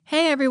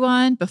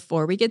everyone.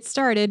 Before we get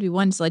started, we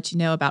wanted to let you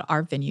know about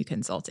our venue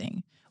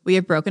consulting. We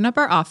have broken up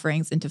our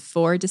offerings into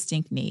 4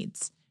 distinct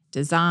needs: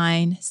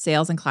 design,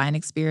 sales and client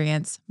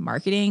experience,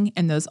 marketing,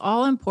 and those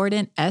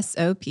all-important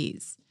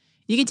SOPs.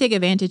 You can take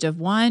advantage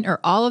of one or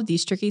all of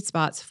these tricky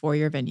spots for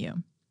your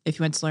venue. If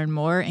you want to learn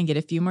more and get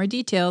a few more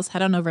details,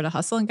 head on over to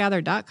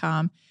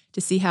hustleandgather.com to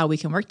see how we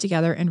can work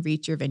together and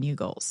reach your venue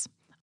goals.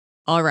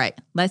 All right,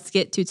 let's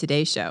get to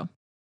today's show.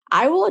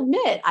 I will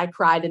admit I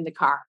cried in the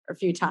car a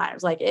few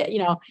times.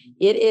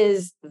 It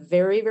is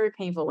very, very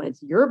painful when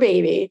it's your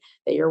baby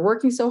that you're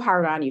working so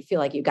hard on. You feel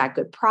like you got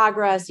good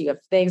progress, you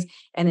have things,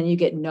 and then you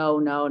get no,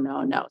 no,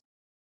 no, no.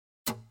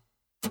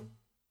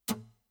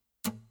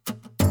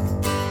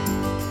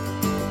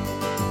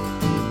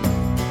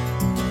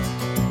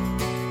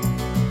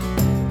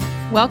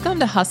 Welcome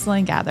to Hustle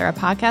and Gather, a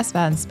podcast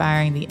about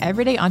inspiring the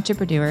everyday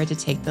entrepreneur to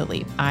take the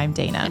leap. I'm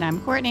Dana. And I'm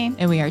Courtney.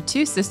 And we are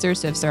 2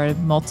 sisters who have started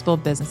multiple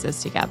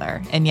businesses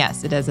together. And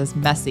yes, it is as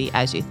messy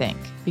as you think,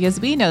 because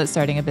we know that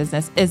starting a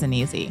business isn't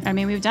easy. I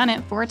mean, we've done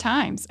it 4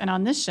 times. And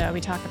on this show, we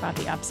talk about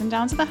the ups and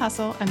downs of the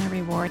hustle and the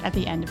reward at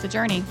the end of the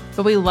journey.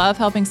 But we love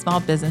helping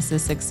small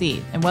businesses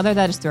succeed. And whether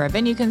that is through our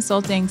venue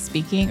consulting,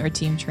 speaking, or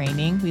team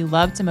training, we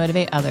love to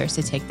motivate others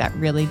to take that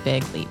really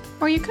big leap.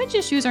 Or you could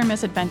just use our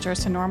misadventures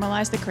to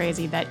normalize the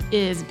crazy that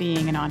is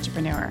being an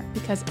entrepreneur,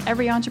 because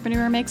every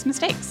entrepreneur makes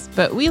mistakes.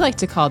 But we like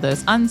to call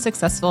those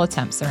unsuccessful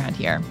attempts around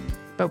here.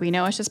 But we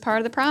know it's just part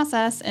of the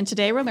process. And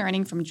today we're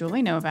learning from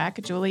Julie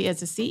Novak. Julie is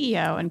the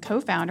CEO and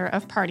co-founder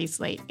of Party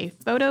Slate, a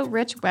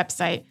photo-rich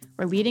website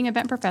where leading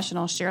event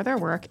professionals share their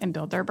work and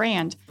build their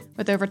brand.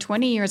 With over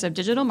 20 years of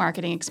digital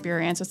marketing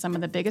experience with some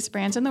of the biggest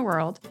brands in the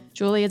world,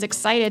 Julie is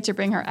excited to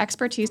bring her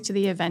expertise to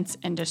the events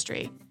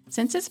industry.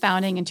 Since its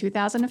founding in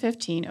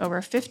 2015,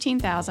 over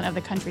 15,000 of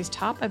the country's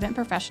top event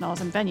professionals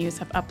and venues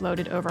have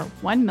uploaded over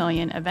 1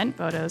 million event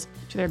photos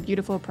to their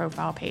beautiful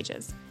profile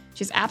pages.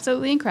 She's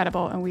absolutely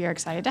incredible, and we are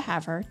excited to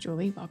have her.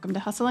 Julie, welcome to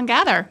Hustle and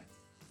Gather.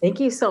 Thank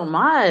you so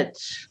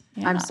much.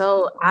 Yeah. I'm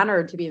so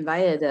honored to be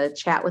invited to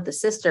chat with the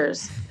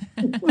sisters.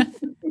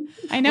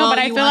 I know, but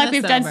I feel like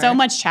we've done so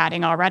much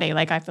chatting already.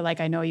 I feel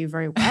like I know you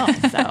very well.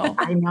 So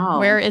I know.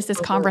 Where is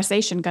this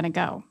conversation going to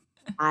go?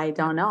 I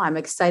don't know. I'm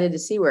excited to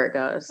see where it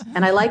goes.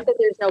 And I like that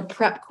there's no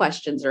prep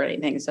questions or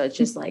anything. So it's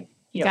just like,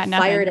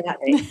 fire it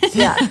at me.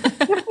 Yeah.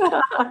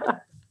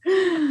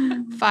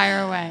 Fire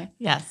away.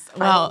 Yes.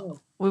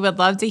 Well, we would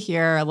love to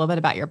hear a little bit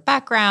about your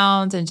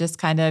background and just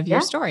kind of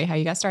your story, how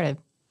you got started.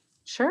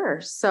 Sure.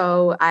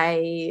 So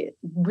I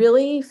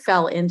really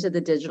fell into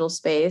the digital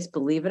space.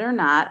 Believe it or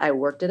not, I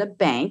worked at a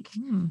bank.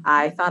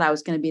 I thought I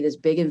was going to be this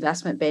big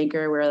investment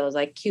banker where there was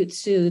like cute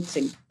suits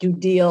and do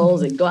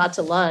deals and go out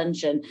to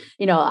lunch and,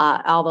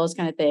 all those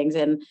kind of things.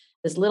 And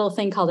this little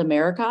thing called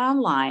America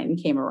Online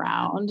came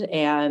around,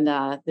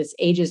 and this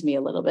ages me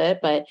a little bit.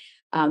 But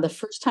the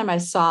first time I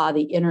saw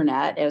the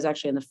internet, it was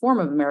actually in the form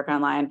of America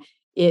Online.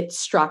 It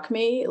struck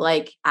me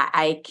like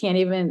I can't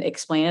even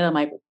explain it. I'm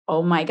like,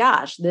 oh my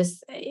gosh,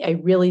 I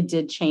really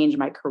did change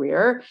my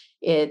career.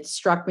 It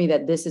struck me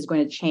that this is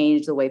going to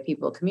change the way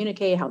people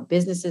communicate, how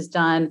business is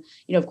done.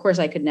 Of course,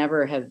 I could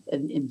never have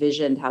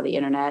envisioned how the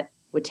internet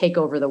would take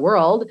over the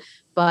world,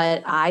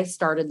 but I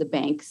started the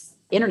bank's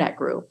internet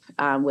group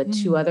with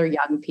 2 other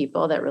young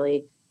people that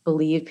really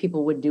believed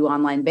people would do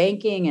online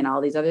banking and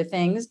all these other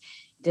things.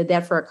 Did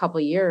that for a couple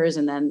of years,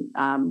 and then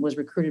was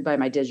recruited by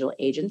my digital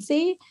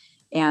agency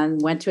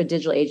and went to a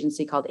digital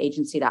agency called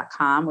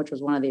agency.com, which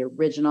was one of the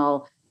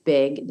original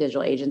big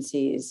digital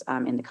agencies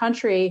in the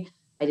country.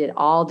 I did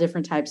all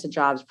different types of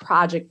jobs,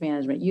 project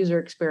management, user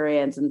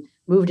experience, and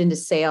moved into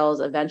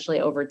sales. Eventually,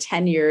 over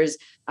 10 years,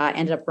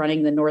 ended up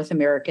running the North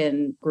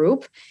American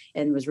group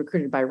and was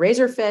recruited by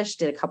Razorfish,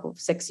 did a couple of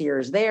 6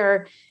 years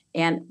there.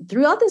 And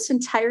throughout this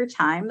entire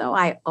time, though,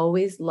 I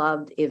always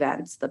loved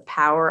events, the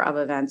power of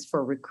events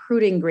for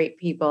recruiting great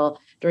people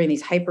during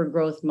these hyper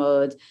growth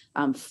modes,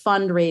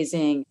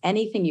 fundraising,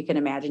 anything you can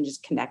imagine,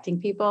 just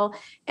connecting people.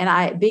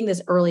 And being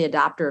this early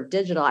adopter of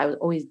digital, I was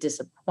always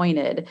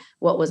disappointed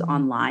what was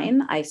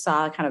online. I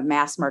saw kind of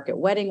mass market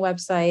wedding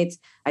websites.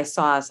 I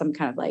saw some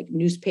kind of like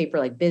newspaper,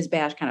 like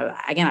BizBash, kind of,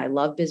 again, I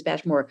love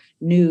BizBash, more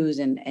news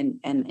and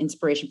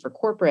inspiration for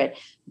corporate.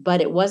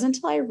 But it wasn't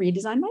until I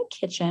redesigned my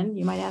kitchen.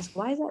 You might ask,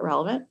 why is that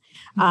relevant?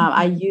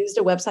 I used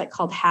a website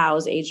called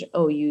Houzz,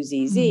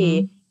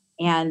 Houzz.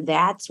 And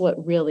that's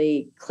what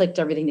really clicked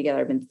everything together.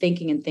 I've been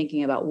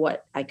thinking about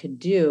what I could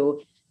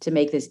do to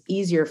make this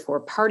easier for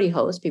party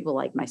hosts, people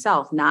like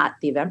myself, not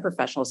the event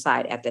professional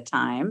side at the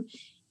time.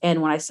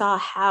 And when I saw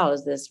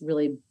Houzz, this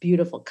really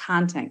beautiful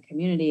content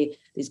community,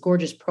 these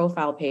gorgeous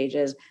profile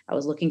pages, I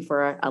was looking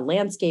for a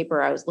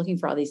landscaper. I was looking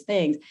for all these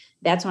things.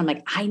 That's when I'm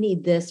like, I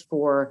need this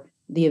for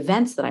the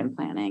events that I'm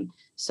planning.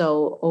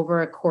 So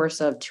over a course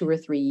of 2 or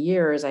 3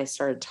 years, I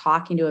started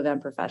talking to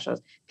event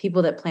professionals,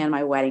 people that plan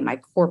my wedding, my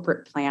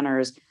corporate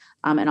planners,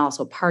 and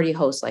also party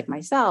hosts like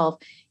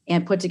myself,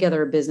 and put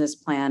together a business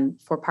plan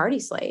for Party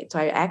Slate. So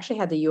I actually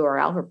had the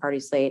URL for Party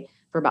Slate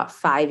for about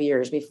 5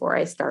 years before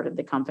I started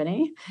the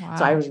company. Wow.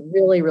 So I was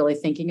really, really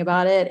thinking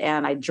about it.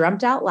 And I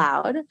dreamt out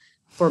loud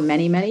for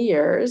many, many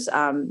years,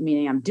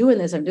 meaning I'm doing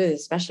this,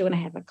 especially when I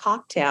have a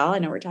cocktail. I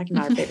know we're talking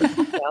about our favorite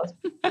cocktails.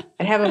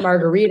 I'd have a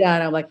margarita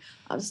and I'm like,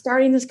 I'm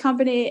starting this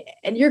company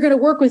and you're going to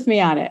work with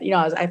me on it.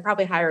 I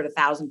probably hired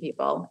 1,000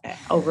 people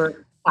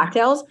over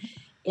cocktails.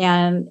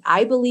 And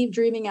I believe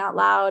dreaming out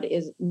loud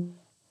is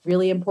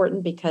really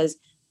important because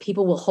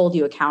people will hold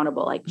you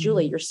accountable. Like,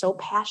 Julie, you're so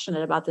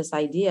passionate about this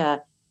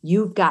idea.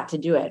 You've got to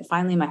do it.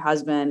 Finally, my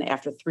husband,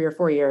 after 3 or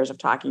 4 years of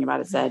talking about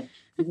it, said,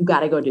 you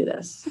got to go do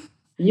this.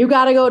 You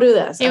got to go do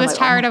this. He was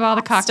tired of all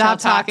the cocktail Stop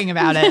talking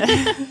about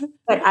it.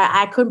 Like,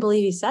 I couldn't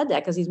believe he said that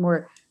because he's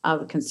more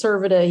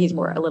conservative. He's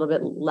more a little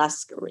bit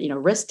less,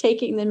 risk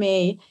taking than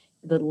me.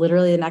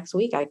 Literally the next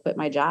week, I quit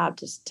my job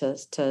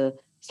to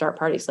start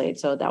Party Slate.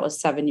 So that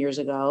was 7 years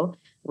ago.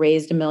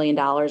 Raised $1 million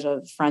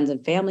of friends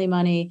and family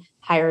money.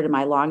 Hired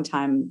my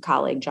longtime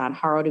colleague John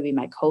Harrow to be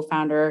my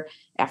co-founder.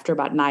 After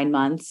about 9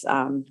 months,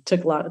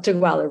 took a while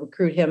to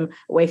recruit him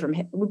away from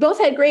him. We both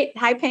had great,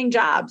 high-paying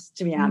jobs,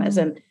 to be honest.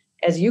 And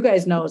as you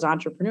guys know, as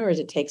entrepreneurs,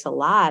 it takes a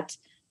lot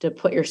to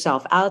put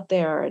yourself out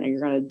there, and you're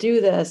going to do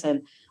this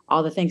and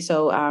all the things.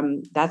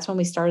 So that's when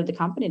we started the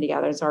company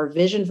together. And so our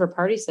vision for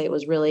Party Slate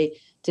was really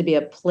to be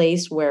a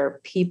place where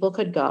people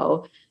could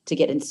go to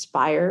get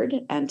inspired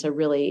and to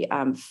really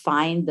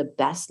find the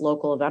best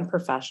local event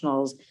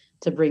professionals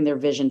to bring their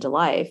vision to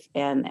life.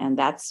 And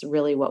that's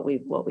really what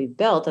we've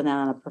built. And then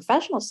on the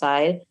professional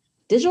side,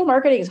 digital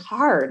marketing is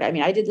hard. I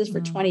mean, I did this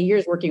for 20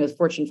 years working with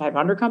Fortune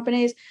 500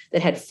 companies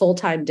that had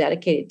full-time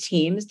dedicated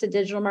teams to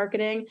digital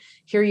marketing.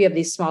 Here you have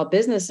these small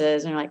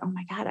businesses and you're like, oh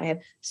my God, I have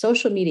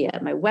social media,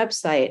 my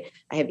website,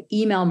 I have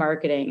email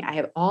marketing, I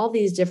have all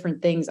these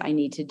different things I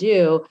need to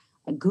do.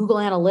 Google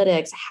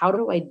Analytics, how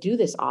do I do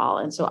this all?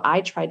 And so I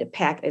tried to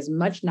pack as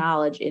much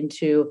knowledge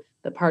into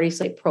the Party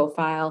Slate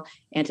profile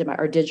and to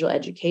our digital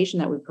education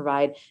that we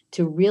provide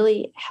to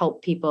really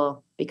help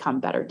people become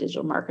better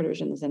digital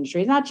marketers in this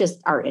industry. It's not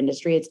just our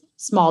industry, it's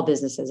small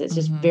businesses. It's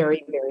just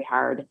very, very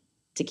hard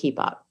to keep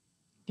up.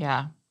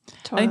 Yeah.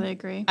 Totally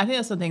agree. I think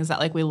that's some things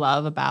that we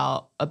love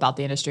about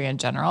the industry in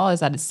general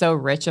is that it's so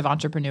rich of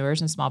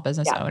entrepreneurs and small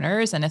business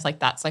owners. And if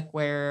that's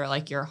where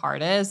your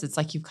heart is, it's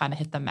you've kind of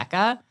hit the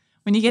mecca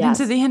when you get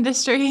into the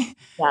industry.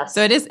 Yes.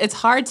 So it's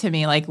hard to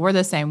me. We're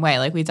the same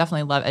way. We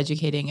definitely love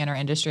educating in our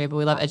industry, but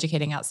we love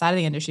educating outside of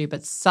the industry.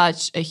 But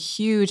such a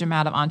huge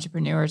amount of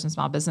entrepreneurs and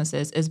small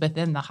businesses is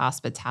within the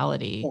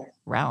hospitality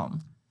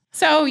realm.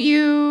 So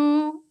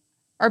you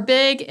are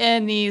big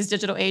in these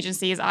digital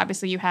agencies.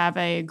 Obviously, you have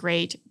a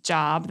great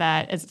job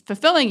that is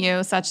fulfilling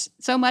you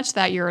so much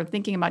that you're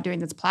thinking about doing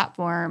this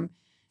platform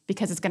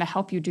because it's going to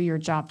help you do your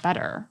job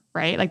better,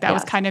 right? That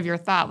was kind of your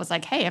thought was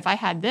hey, if I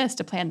had this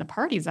to plan the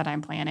parties that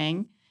I'm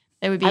planning,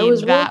 it would be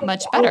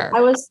much better. I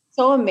was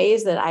so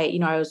amazed that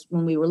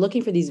when we were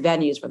looking for these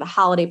venues for the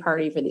holiday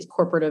party, for these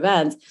corporate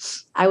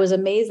events, I was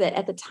amazed that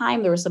at the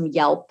time there were some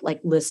Yelp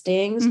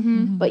listings,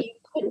 but you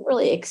couldn't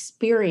really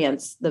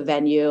experience the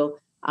venue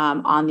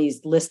on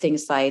these listing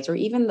sites or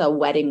even the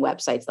wedding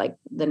websites like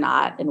The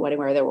Knot and Wedding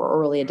Where they were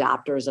early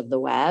adopters of the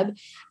web.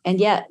 And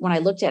yet when I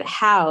looked at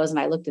Houzz and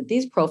I looked at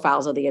these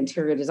profiles of the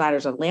interior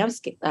designers of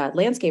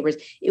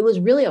landscapers, it was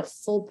really a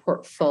full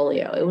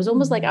portfolio. It was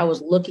almost like I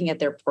was looking at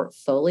their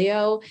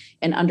portfolio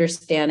and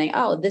understanding,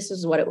 oh, this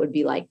is what it would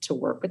be like to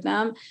work with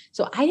them.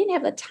 So I didn't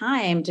have the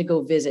time to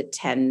go visit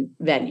 10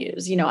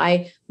 venues.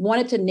 I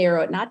wanted to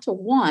narrow it not to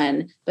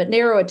one, but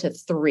narrow it to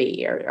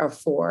 3 or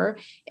 4.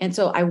 And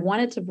so I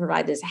wanted to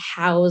provide this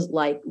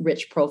Houzz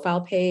rich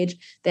profile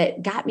page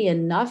that got me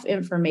enough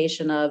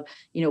information of,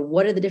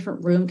 what are the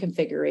different room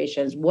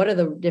configurations? What are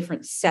the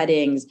different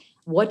settings?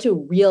 What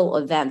do real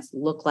events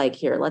look like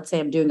here? Let's say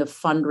I'm doing a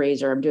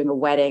fundraiser, I'm doing a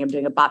wedding, I'm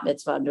doing a bat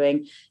mitzvah, I'm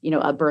doing,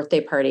 a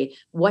birthday party.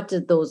 What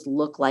did those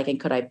look like? And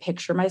could I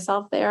picture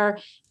myself there?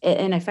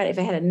 And if I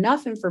had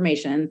enough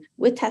information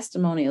with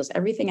testimonials,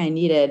 everything I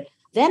needed,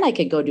 then I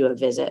could go do a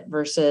visit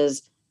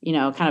versus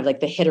kind of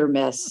the hit or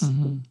miss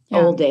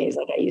old days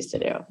like I used to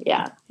do.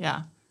 Yeah.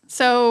 Yeah.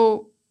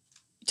 So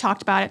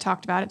talked about it.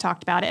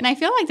 And I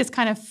feel like this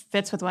kind of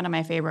fits with one of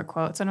my favorite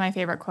quotes. One of my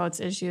favorite quotes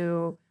is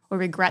you will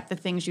regret the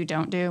things you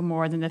don't do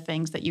more than the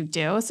things that you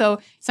do.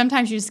 So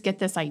sometimes you just get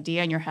this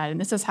idea in your head. And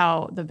this is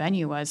how the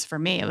venue was for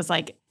me. It was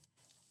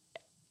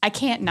I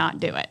can't not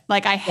do it.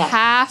 I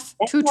have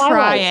to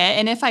try it.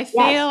 And if I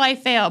fail, I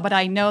fail. But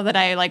I know that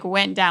I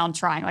went down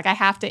trying. I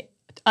have to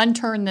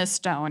unturn this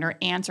stone or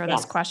answer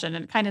this question.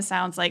 And it kind of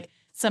sounds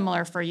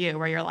similar for you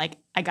where you're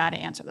I got to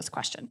answer this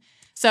question.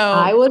 So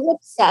I was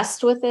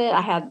obsessed with it.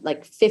 I had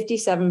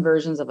 57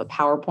 versions of a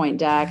PowerPoint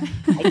deck.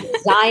 I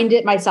designed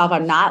it myself.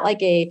 I'm not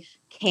a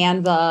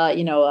Canva,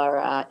 or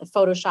a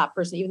Photoshop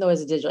person, even though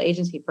as a digital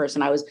agency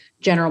person, I was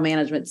general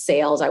management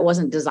sales. I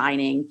wasn't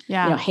designing,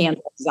 hands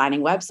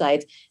designing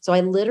websites. So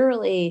I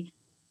literally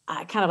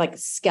I kind of like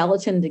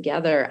skeleton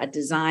together a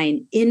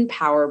design in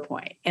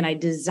PowerPoint, and I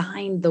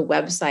designed the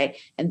website.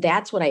 And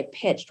that's what I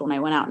pitched when I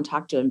went out and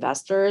talked to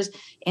investors.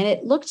 And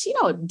it looked,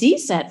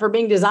 decent for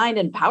being designed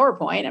in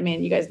PowerPoint. I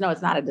mean, you guys know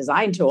it's not a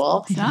design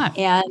tool. It's not.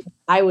 And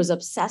I was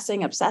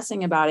obsessing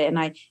about it. And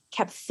I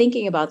kept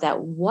thinking about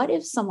that. What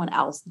if someone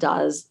else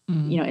does,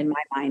 in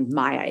my mind,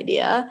 my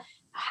idea?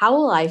 How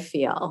will I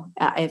feel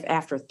if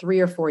after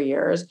 3 or 4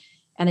 years?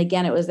 And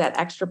again, it was that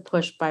extra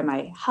push by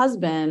my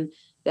husband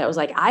that was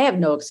like, I have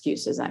no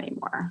excuses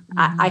anymore.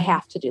 I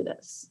have to do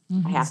this.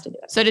 I have to do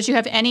it. So did you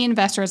have any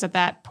investors at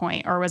that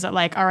point? Or was it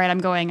like, all right, I'm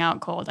going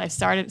out cold. I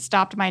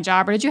stopped my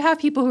job. Or did you have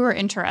people who were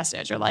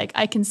interested? Or like,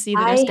 I can see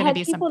that there's going to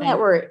be something. I had people that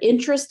were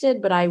interested,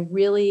 but I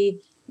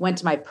really went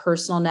to my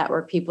personal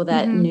network, people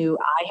that knew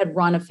I had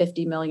run a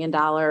 $50 million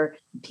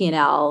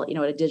P&L,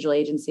 at a digital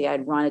agency.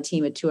 I'd run a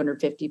team of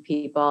 250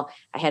 people.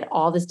 I had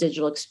all this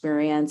digital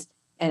experience.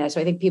 And so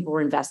I think people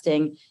were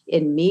investing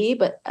in me,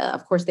 but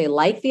of course they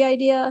like the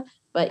idea,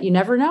 but you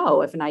never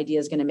know if an idea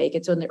is going to make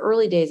it. So in the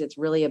early days, it's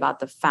really about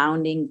the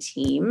founding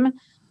team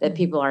that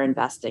people are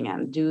investing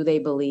in. Do they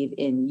believe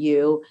in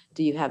you?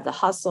 Do you have the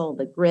hustle,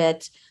 the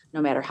grit,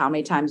 no matter how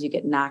many times you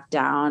get knocked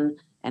down?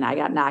 And I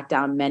got knocked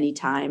down many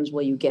times.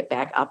 Will you get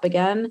back up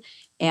again?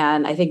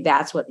 And I think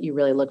that's what you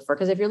really look for.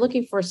 Because if you're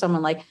looking for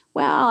someone like,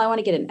 well, I want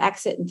to get an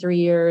exit in 3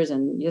 years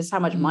and just how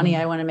much money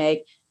I want to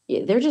make,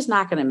 they're just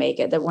not going to make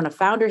it. That when a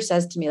founder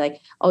says to me like,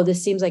 oh,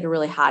 this seems like a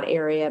really hot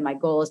area, my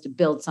goal is to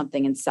build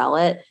something and sell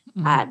it,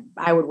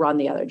 I would run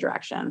the other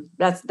direction.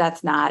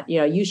 That's not,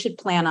 you should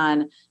plan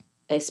on,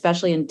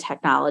 especially in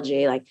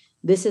technology, like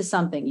this is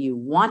something you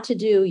want to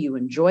do, you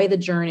enjoy the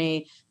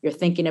journey, you're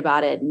thinking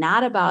about it,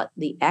 not about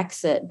the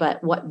exit,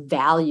 but what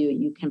value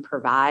you can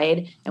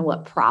provide and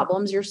what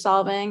problems you're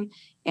solving.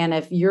 And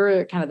if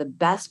you're kind of the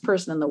best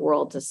person in the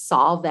world to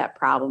solve that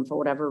problem for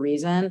whatever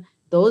reason,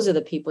 those are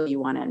the people you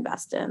want to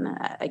invest in.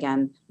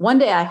 Again, one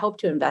day I hope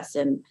to invest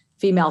in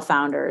female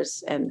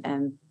founders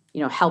and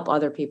help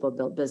other people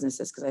build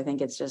businesses, because I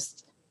think it's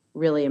just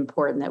really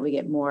important that we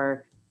get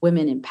more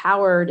women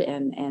empowered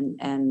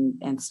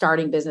and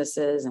starting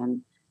businesses. And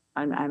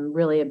I'm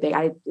really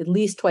I at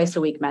least twice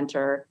a week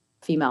mentor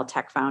female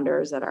tech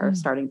founders that are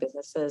starting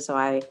businesses. So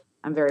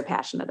I'm very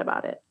passionate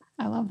about it.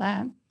 I love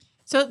that.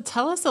 So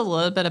tell us a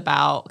little bit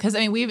about, because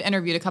we've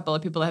interviewed a couple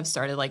of people that have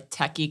started like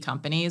techie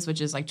companies, which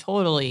is like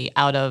totally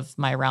out of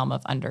my realm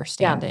of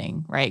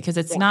understanding, right? Because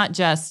it's not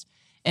just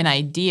an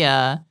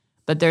idea,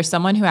 but there's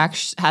someone who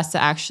has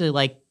to actually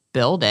like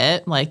build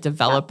it, like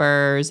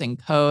developers and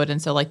code.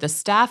 And so like the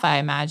staff I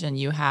imagine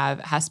you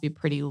have has to be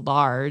pretty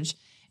large.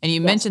 And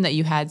you mentioned that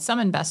you had some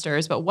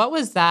investors, but what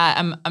was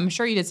that? I'm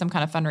sure you did some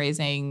kind of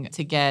fundraising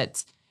to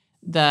get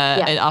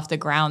it off the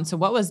ground. So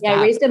what was that?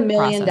 I raised $1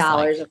 million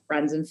of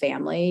friends and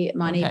family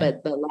money,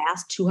 but the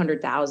last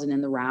 200,000 in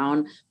the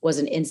round was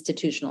an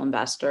institutional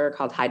investor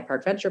called Hyde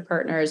Park Venture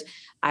Partners.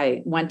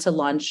 I went to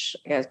lunch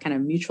as kind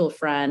of mutual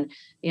friend.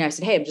 I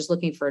said, hey, I'm just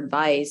looking for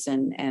advice.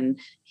 And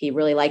he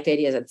really liked the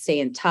idea that stay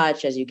in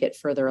touch as you get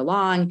further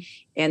along.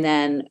 And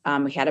then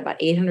we had about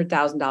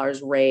 $800,000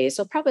 raised.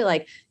 So probably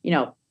like,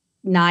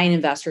 9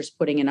 investors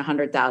putting in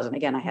 100,000.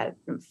 Again, I had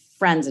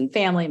friends and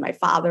family, my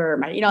father,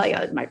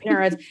 my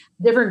parents,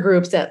 different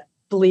groups that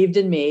believed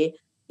in me.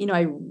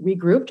 I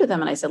regrouped with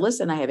them and I said,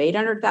 listen, I have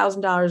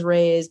 $800,000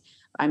 raised.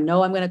 I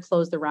know I'm going to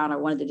close the round. I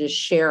wanted to just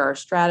share our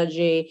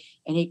strategy.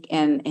 And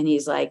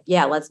he's like,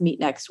 yeah, let's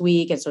meet next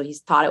week. And so he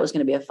thought it was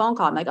going to be a phone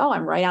call. I'm like, oh,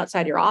 I'm right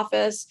outside your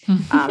office.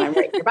 I'm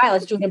right nearby.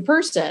 Let's do it in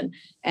person.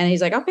 And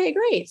he's like, okay,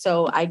 great.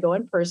 So I go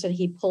in person.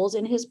 He pulls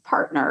in his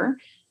partner.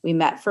 We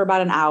met for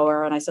about an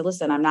hour and I said,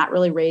 listen, I'm not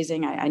really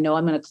raising. I know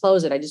I'm going to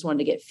close it. I just wanted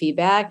to get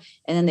feedback.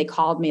 And then they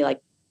called me like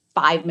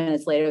 5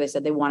 minutes later. They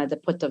said they wanted to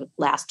put the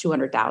last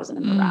 200,000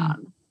 in the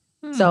round.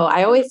 So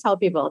I always tell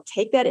people,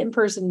 take that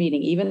in-person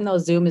meeting, even though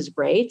Zoom is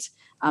great.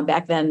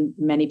 Back then,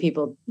 many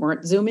people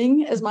weren't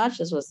Zooming as much.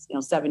 This was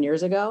 7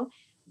 years ago.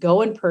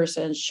 Go in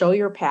person, show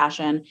your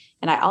passion.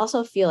 And I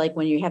also feel like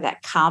when you have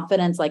that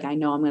confidence, like I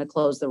know I'm going to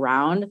close the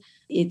round,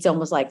 it's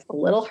almost like a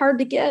little hard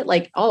to get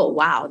like, oh,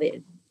 wow,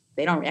 they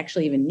don't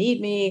actually even need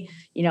me.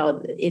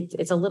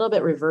 It's a little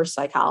bit reverse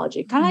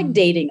psychology, kind of like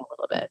dating a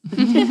little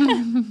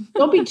bit.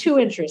 Don't be too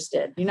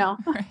interested,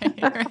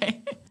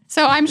 Right.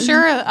 So I'm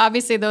sure,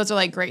 obviously, those are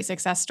like great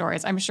success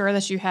stories. I'm sure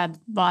that you had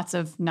lots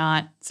of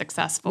not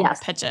successful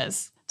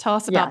pitches. Tell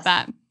us about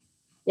that.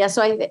 Yeah.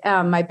 So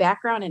my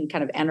background in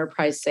kind of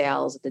enterprise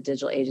sales at the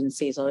digital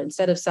agency. So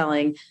instead of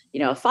selling, a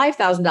 $5,000,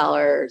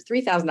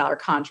 $3,000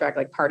 contract,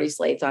 like Party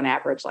Slates on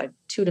average, like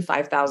 $2,000 to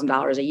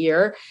 $5,000 a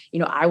year,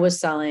 I was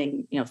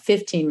selling,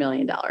 $15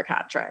 million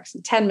contracts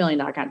and $10 million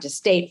contracts to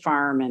State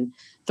Farm and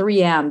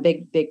 3M,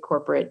 big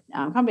corporate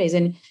companies.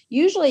 And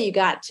usually you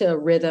got to a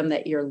rhythm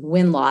that your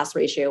win-loss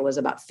ratio was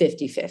about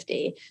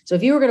 50-50. So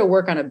if you were going to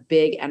work on a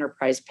big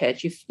enterprise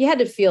pitch, you had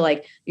to feel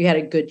like you had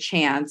a good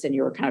chance and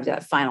you were kind of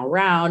that final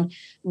round.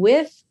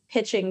 With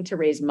pitching to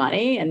raise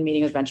money and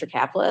meeting with venture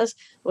capitalists,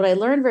 what I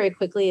learned very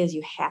quickly is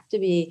you have to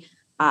be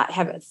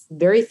have a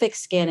very thick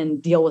skin and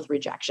deal with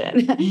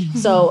rejection.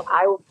 So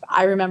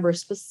I remember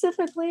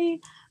specifically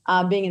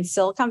being in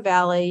Silicon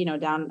Valley,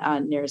 down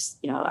near,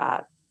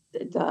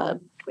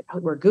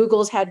 where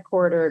Google's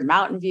headquartered,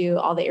 Mountain View,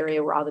 all the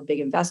area where all the big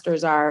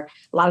investors are,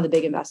 a lot of the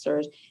big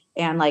investors,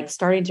 and like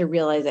starting to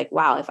realize like,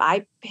 wow, if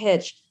I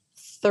pitch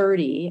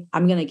 30,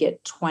 I'm going to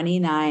get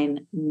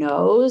 29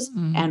 no's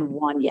and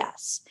 1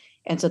 yes.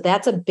 And so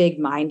that's a big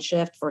mind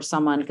shift for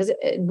someone, because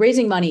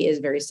raising money is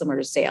very similar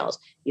to sales.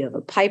 You have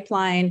a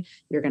pipeline,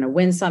 you're going to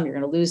win some, you're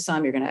going to lose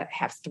some, you're going to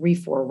have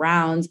 3-4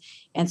 rounds.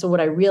 And so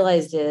what I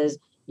realized is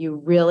you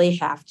really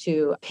have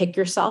to pick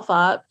yourself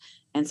up.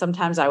 And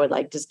sometimes I would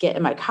like just get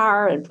in my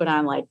car and put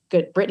on like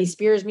good Britney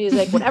Spears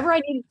music, whatever I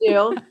need to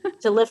do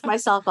to lift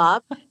myself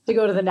up to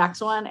go to the next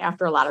one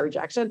after a lot of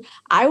rejection.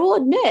 I will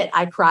admit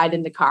I cried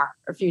in the car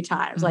a few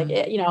times. Like,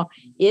 it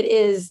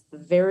is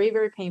very,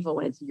 very painful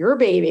when it's your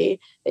baby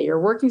that you're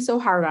working so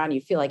hard on. You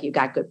feel like you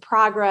got good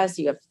progress,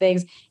 you have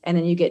things, and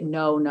then you get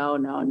no.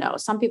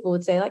 Some people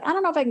would say like, I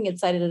don't know if I can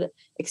get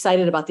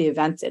excited about the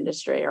events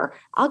industry, or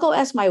I'll go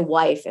ask my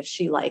wife if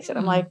she likes it.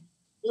 I'm like,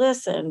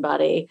 listen,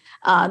 buddy,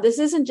 this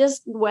isn't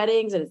just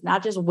weddings, and it's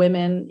not just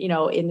women,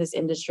 in this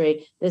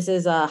industry. This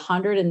is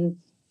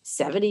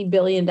 $170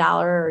 billion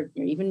or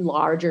even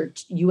larger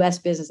U.S.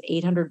 business,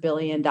 $800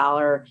 billion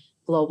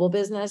global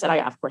business. And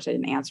of course, I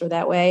didn't answer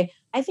that way.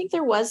 I think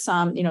there was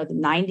some, the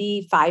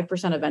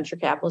 95% of venture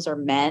capitalists are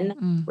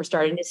men. We're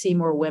starting to see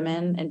more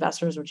women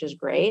investors, which is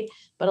great.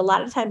 But a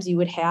lot of times you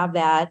would have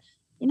that,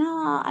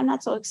 I'm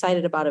not so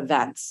excited about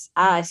events.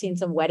 I've seen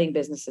some wedding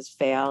businesses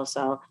fail,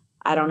 so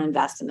I don't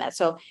invest in that.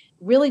 So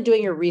really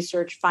doing your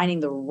research,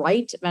 finding the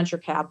right venture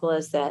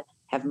capitalists that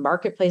have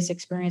marketplace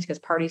experience, because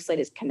Party Slate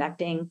is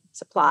connecting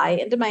supply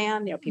and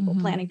demand, people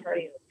planning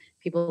parties,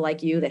 people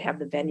like you that have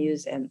the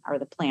venues and are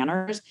the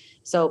planners.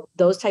 So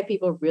those type of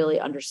people really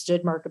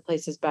understood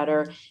marketplaces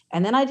better.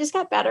 And then I just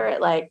got better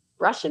at like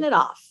brushing it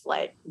off,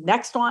 like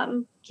next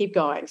one, keep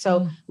going.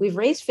 So we've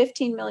raised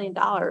 $15 million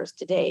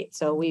to date.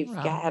 So we've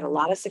had a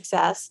lot of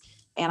success,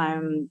 and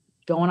I'm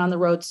going on the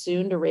road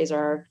soon to raise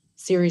our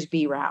Series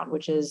B round,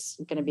 which is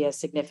going to be a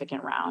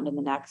significant round in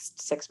the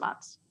next 6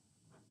 months.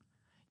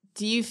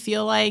 Do you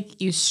feel like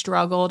you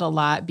struggled a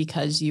lot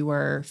because you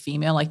were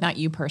female? Like not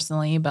you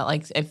personally, but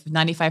like if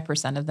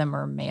 95% of them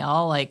were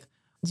male, like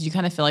did you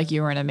kind of feel like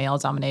you were in a male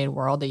dominated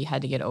world that you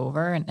had to get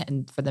over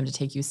and for them to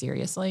take you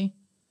seriously?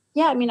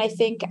 Yeah. I mean, I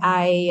think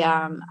I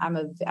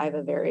have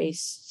a very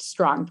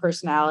strong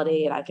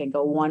personality, and I can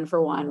go one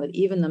for one with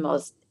even the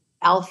most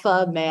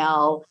alpha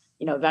male,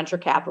 venture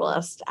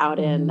capitalist out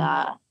in,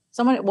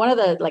 one of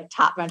the like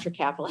top venture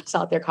capitalists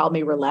out there called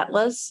me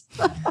relentless.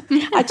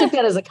 I took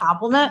that as a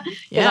compliment,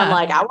 because I'm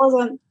like, I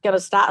wasn't going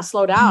to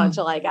slow down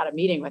until I got a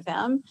meeting with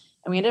him.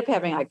 And we ended up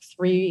having like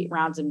 3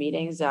 rounds of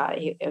meetings,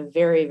 a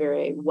very,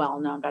 very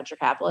well-known venture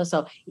capitalist.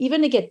 So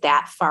even to get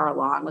that far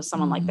along with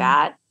someone like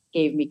that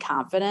gave me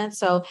confidence.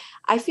 So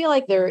I feel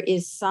like there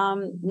is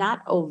some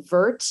not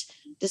overt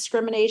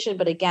discrimination,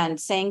 but again,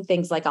 saying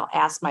things like, I'll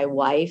ask my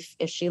wife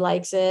if she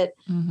likes it.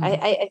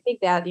 I think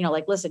that,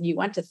 like, listen, you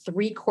went to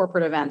 3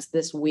 corporate events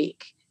this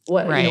week.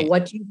 What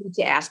do you need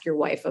to ask your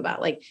wife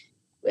about? Like,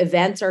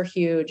 events are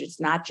huge. It's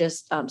not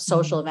just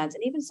social events,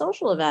 and even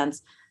social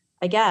events.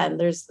 Again,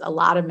 there's a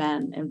lot of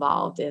men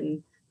involved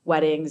in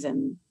weddings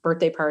and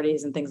birthday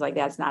parties and things like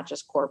that. It's not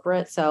just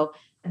corporate. So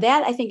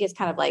that I think is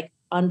kind of like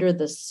under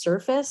the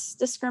surface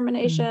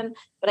discrimination,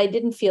 but I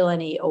didn't feel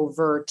any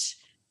overt,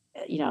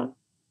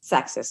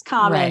 sexist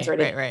comments or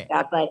anything like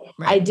that. But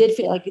I did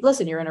feel like,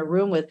 listen, you're in a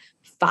room with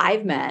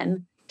 5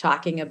 men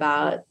talking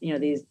about,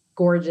 these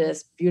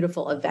gorgeous,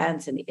 beautiful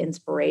events and the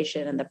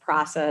inspiration and the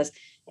process.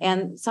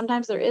 And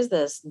sometimes there is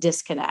this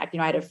disconnect.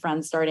 I had a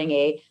friend starting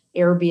a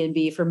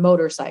Airbnb for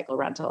motorcycle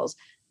rentals.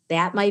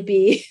 That might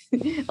be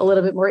a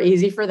little bit more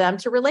easy for them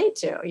to relate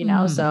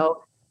to,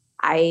 So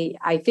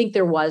I think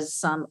there was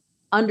some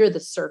under the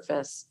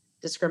surface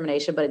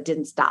discrimination, but it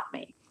didn't stop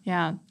me.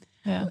 Yeah.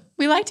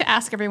 We like to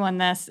ask everyone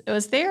this.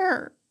 Was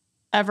there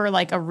ever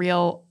like a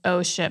real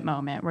oh shit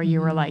moment where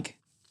you were like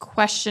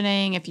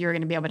questioning if you were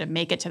going to be able to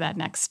make it to that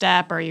next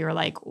step, or you were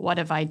like, what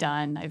have I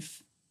done?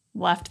 I've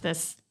left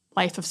this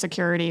life of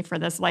security for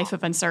this life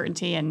of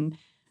uncertainty, and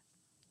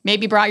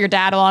maybe brought your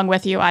dad along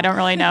with you. I don't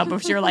really know,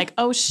 but you're like,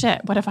 oh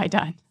shit, what have I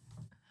done?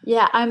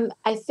 Yeah,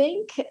 I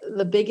think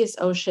the biggest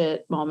oh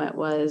shit moment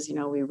was,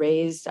 we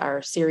raised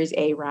our Series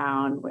A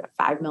round, we had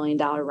a $5 million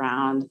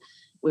round.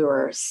 We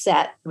were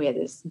set. We had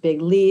this big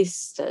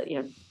lease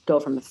to, go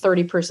from a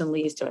 30-person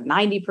lease to a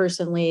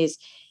 90-person lease.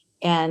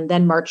 And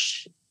then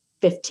March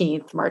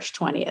 15th, March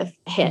 20th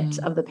hit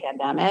of the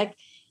pandemic.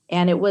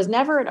 And it was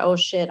never an, oh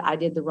shit, I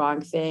did the wrong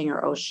thing,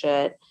 or oh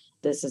shit,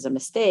 this is a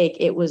mistake.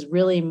 It was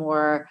really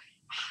more,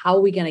 how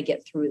are we going to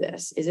get through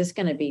this? Is this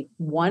going to be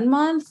 1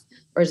 month,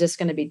 or is this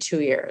going to be 2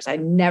 years? I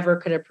never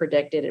could have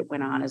predicted it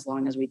went on as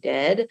long as we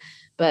did.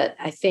 But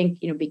I think,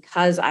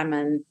 because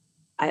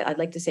I'd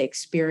like to say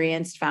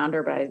experienced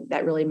founder, but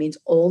that really means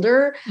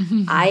older.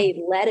 I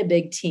led a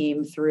big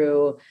team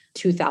through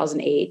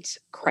 2008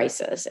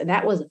 crisis. And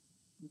that was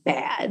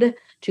bad,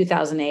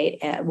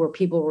 2008, where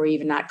people were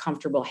even not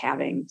comfortable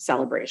having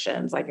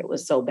celebrations. Like it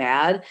was so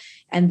bad.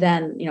 And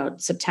then,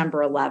 September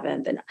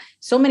 11th and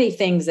so many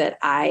things that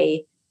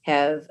I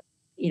have,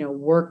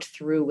 worked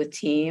through with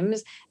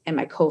teams. And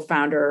my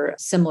co-founder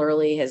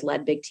similarly has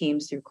led big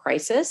teams through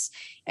crisis.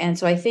 And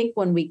so I think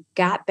when we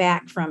got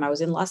back I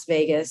was in Las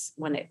Vegas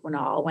when it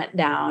all went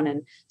down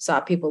and saw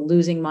people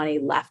losing money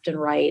left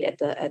and right at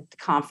the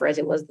conference.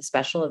 It was the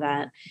special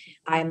event.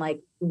 I'm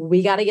like,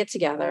 we got to get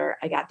together.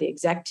 I got the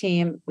exec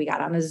team. We got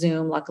on a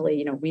Zoom.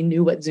 Luckily, we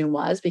knew what Zoom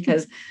was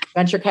because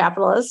venture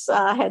capitalists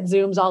had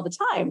Zooms all the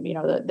time.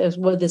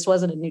 This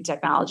wasn't a new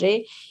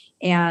technology.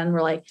 And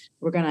we're like,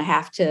 we're going to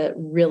have to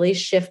really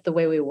shift the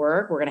way we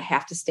work. We're going to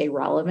have to stay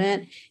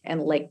relevant.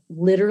 And like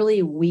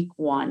literally week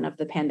 1 of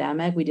the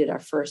pandemic, we did our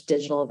first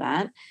digital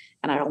event.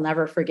 And I'll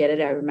never forget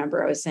it. I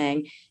remember I was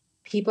saying,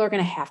 people are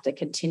going to have to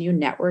continue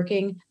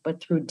networking,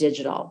 but through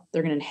digital.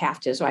 They're going to have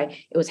to. So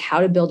it was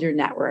how to build your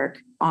network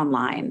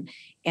online.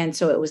 And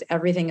so it was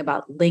everything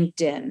about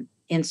LinkedIn,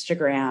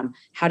 Instagram,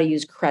 how to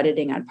use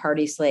crediting on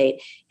Party Slate.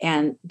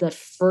 And the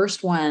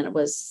first one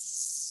was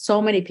so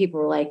many people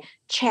were like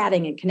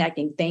chatting and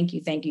connecting. Thank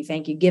you, thank you,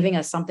 thank you, giving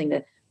us something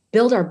to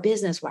build our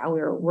business while we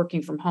were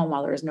working from home,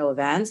 while there was no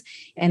events.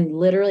 And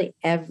literally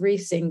every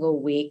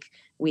single week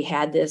we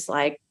had this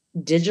like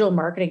digital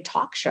marketing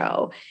talk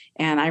show.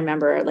 And I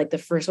remember like the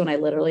first one, I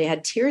literally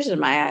had tears in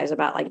my eyes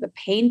about like the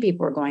pain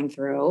people were going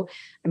through.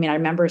 I mean, I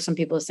remember some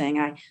people saying,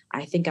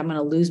 I think I'm going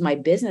to lose my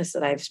business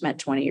that I've spent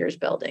 20 years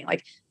building.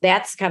 Like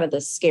that's kind of the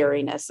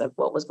scariness of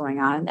what was going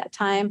on in that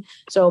time.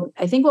 So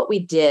I think what we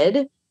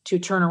did to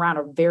turn around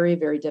a very,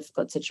 very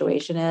difficult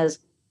situation is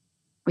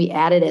we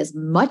added as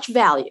much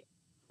value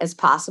as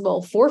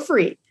possible for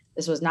free.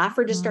 This was not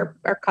for just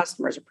our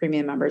customers or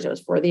premium members. It was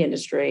for the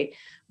industry.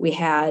 We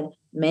had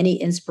many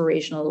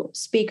inspirational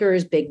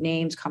speakers, big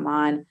names come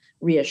on,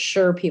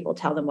 reassure people,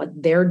 tell them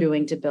what they're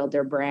doing to build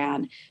their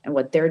brand and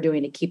what they're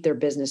doing to keep their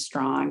business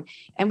strong.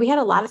 And we had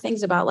a lot of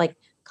things about like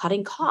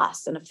cutting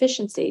costs and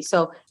efficiency.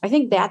 So I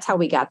think that's how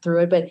we got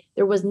through it. But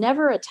there was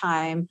never a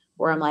time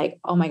where I'm like,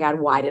 oh my God,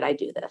 why did I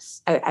do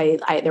this?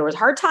 There was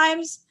hard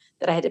times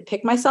that I had to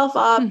pick myself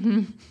up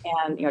and,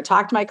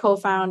 talk to my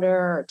co-founder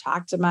or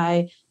talk to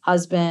my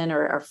husband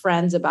or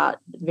friends about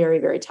very,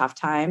 very tough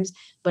times.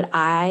 But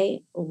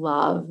I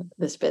love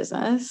this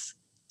business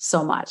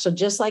so much. So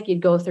just like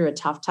you'd go through a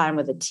tough time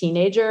with a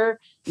teenager,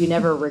 you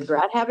never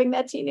regret having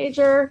that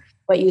teenager,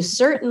 but you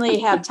certainly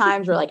have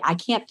times where like, I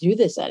can't do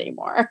this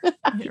anymore.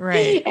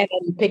 Right. And then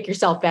you pick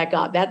yourself back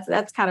up.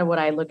 That's kind of what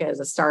I look at as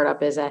a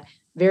startup, is a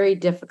very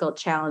difficult,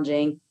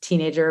 challenging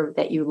teenager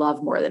that you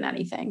love more than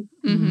anything.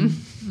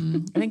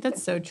 I think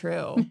that's so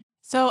true.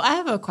 So I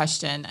have a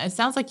question. It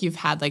sounds like you've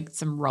had like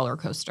some roller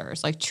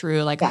coasters, like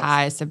true, like Yes.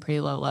 highs, some pretty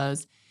low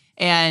lows.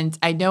 And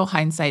I know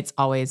hindsight's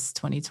always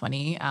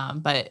 2020.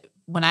 But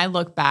when I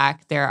look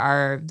back,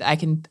 I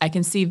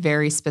can see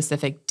very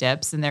specific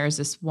dips. And there's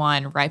this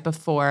one right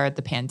before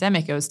the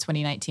pandemic. It was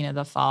 2019 in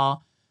the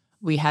fall.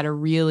 We had a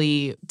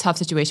really tough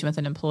situation with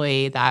an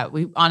employee that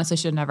we honestly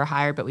should have never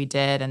hired, but we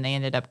did. And they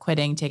ended up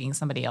quitting, taking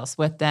somebody else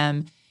with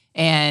them.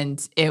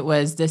 And it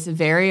was this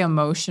very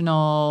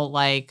emotional,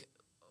 like,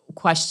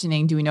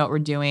 questioning, do we know what we're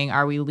doing?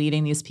 Are we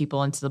leading these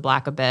people into the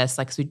black abyss?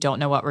 Like, 'cause we don't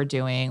know what we're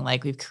doing.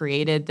 Like, we've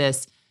created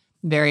this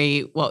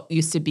what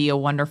used to be a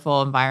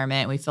wonderful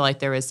environment. We feel like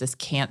there was this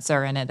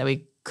cancer in it that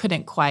we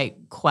couldn't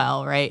quite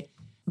quell, right?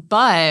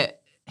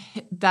 But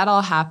that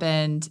all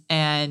happened.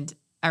 And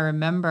I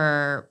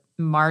remember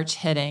March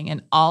hitting,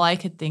 and all I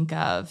could think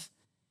of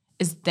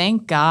is,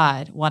 thank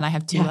God, one, I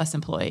have 2 less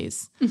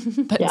employees,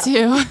 but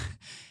 2,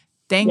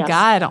 thank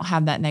God I don't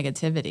have that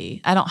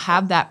negativity. I don't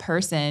have that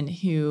person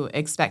who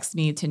expects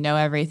me to know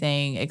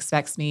everything,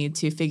 expects me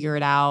to figure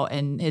it out,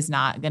 and is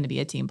not going to be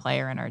a team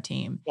player in our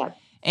team. Yeah.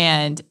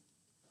 And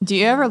do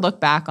you ever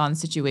look back on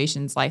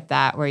situations like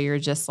that where you're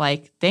just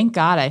like, thank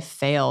God I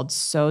failed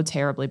so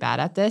terribly bad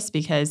at this,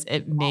 because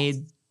it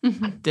made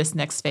this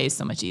next phase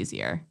so much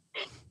easier?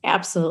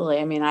 Absolutely.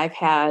 I mean, I've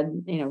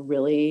had,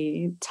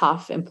 really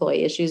tough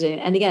employee issues.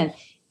 And again,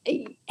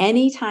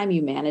 anytime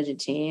you manage a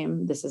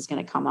team, this is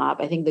going to come up.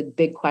 I think the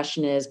big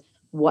question is,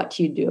 what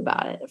do you do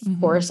about it? Of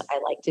course, I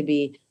like to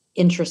be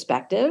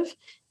introspective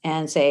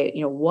and say,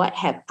 what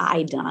have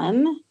I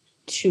done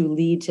to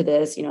lead to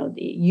this?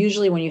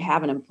 Usually when you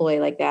have an employee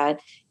like that,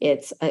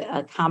 it's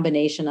a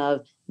combination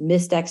of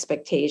missed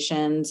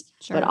expectations,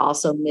 but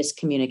also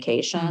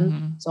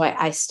miscommunication. So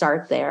I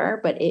start there.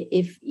 But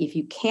if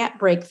you can't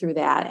break through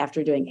that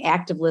after doing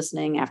active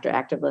listening after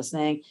active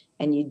listening,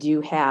 and you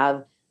do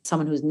have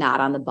someone who's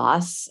not on the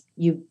bus,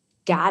 you've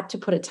got to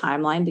put a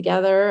timeline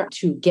together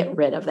to get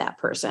rid of that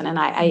person. And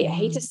I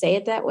hate to say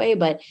it that way,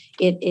 but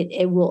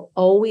it will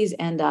always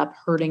end up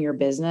hurting your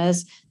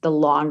business the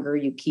longer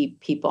you keep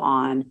people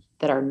on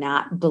that are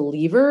not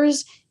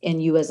believers in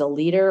you as a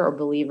leader or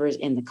believers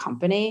in the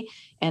company.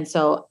 And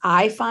so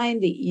I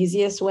find the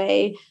easiest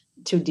way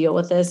to deal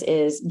with this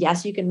is,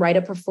 yes, you can write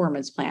a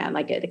performance plan,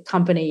 like a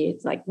company,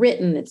 it's like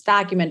written, it's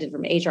documented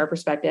from an HR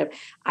perspective.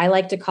 I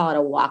like to call it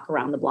a walk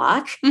around the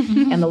block.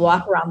 And the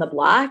walk around the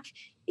block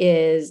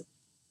is,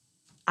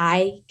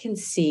 I can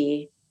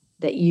see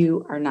that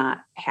you are not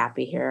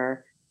happy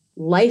here.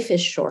 Life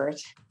is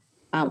short.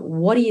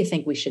 What do you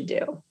think we should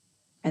do?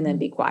 And then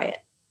be quiet.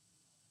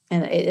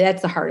 And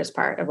that's the hardest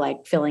part of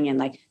like filling in,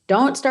 like,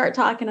 don't start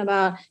talking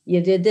about, you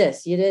did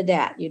this, you did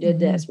that, you did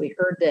this, we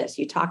heard this,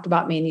 you talked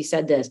about me and you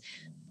said this.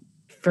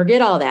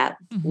 Forget all that.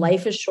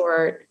 Life is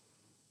short.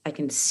 I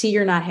can see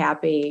you're not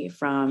happy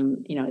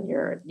from,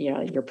 your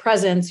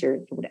presence,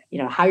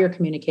 how you're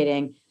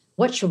communicating.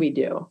 What should we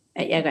do?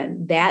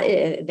 Again, that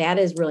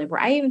is really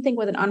important. I even think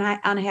with an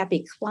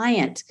unhappy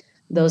client,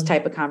 those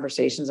type of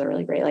conversations are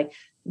really great. Like,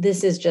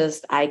 this is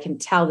just, I can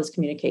tell this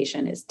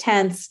communication is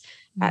tense.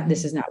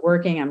 This is not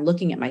working. I'm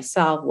looking at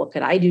myself. What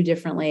could I do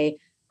differently?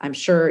 I'm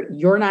sure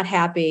you're not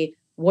happy.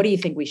 What do you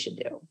think we should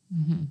do?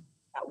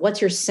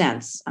 What's your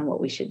sense on what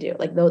we should do?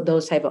 Like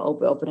those type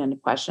of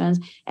open-ended questions.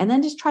 And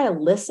then just try to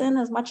listen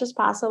as much as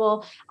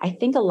possible. I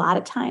think a lot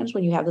of times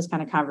when you have this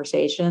kind of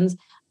conversations,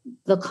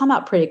 they'll come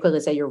out pretty quickly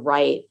and say, you're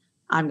right,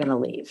 I'm going to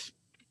leave.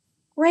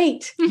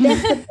 Great.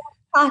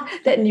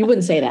 And you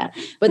wouldn't say that,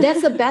 but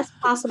that's the best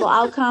possible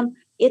outcome.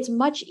 It's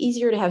much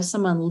easier to have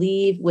someone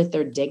leave with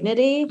their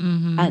dignity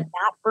and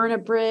not burn a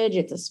bridge.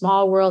 It's a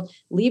small world.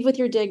 Leave with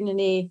your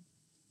dignity,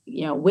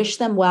 wish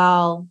them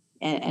well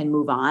and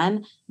move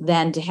on,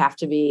 than to have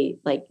to be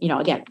like,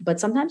 again, but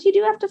sometimes you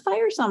do have to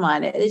fire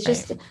someone. It's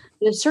just,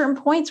 there's certain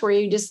points where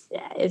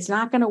it's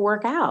not going to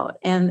work out.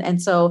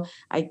 And so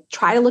I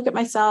try to look at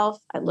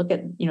myself. I look at,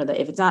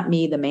 if it's not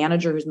me, the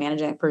manager who's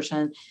managing that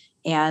person,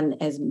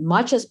 and as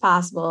much as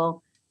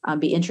possible,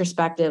 be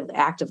introspective,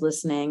 active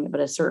listening, but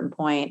at a certain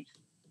point,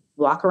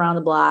 walk around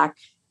the block.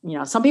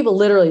 Some people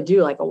literally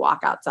do like a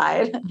walk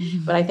outside,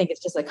 but I think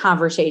it's just a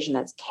conversation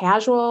that's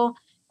casual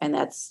and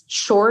that's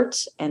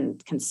short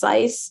and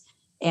concise.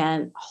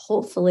 And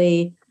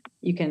hopefully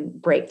you can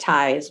break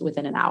ties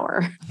within an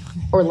hour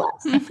or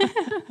less.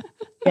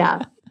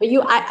 Yeah.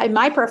 But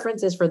my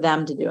preference is for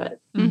them to do it.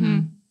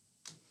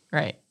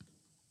 Right.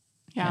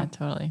 Yeah,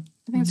 totally.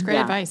 I think it's great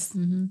advice.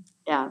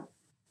 Yeah.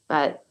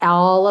 But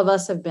all of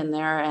us have been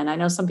there. And I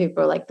know some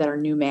people are like, that are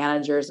new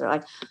managers, are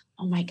like,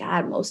 oh my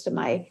God, most of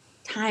my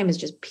time is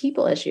just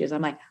people issues.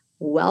 I'm like,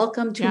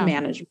 welcome to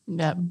management.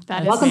 Yep.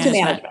 Welcome to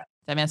management.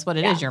 I mean, that's what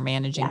it is. You're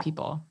managing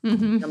people. You're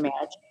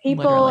managing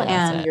people,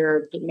 and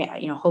you're,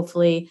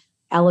 hopefully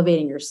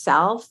elevating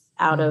yourself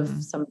out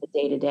of some of the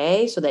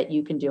day-to-day so that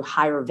you can do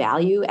higher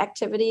value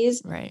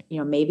activities. Right.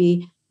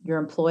 Maybe your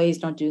employees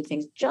don't do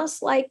things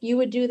just like you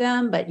would do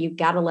them, but you've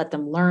got to let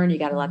them learn. You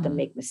got to let them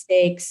make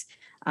mistakes.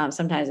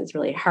 Sometimes it's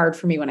really hard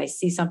for me when I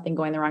see something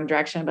going the wrong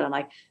direction, but I'm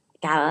like,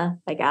 I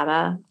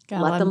gotta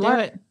let them learn.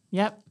 It.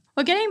 Yep.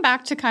 Well, getting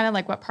back to kind of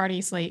like what Party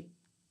Slate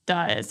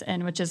does,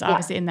 and which is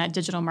obviously in that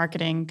digital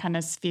marketing kind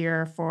of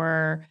sphere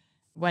for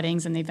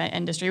weddings and the event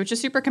industry, which is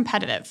super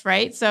competitive,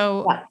 right?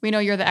 So we know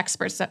you're the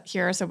experts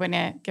here, so we're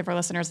going to give our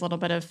listeners a little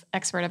bit of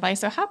expert advice.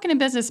 So how can a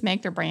business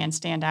make their brand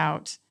stand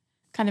out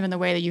kind of in the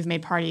way that you've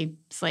made Party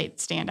Slate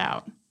stand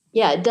out?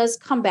 Yeah, it does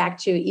come back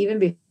to,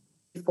 even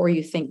before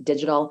you think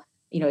digital,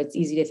 it's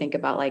easy to think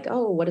about like,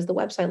 oh, what does the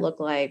website look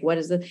like? But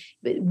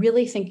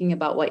really thinking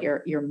about what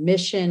your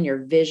mission, your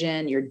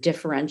vision, your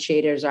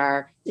differentiators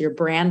are, your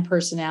brand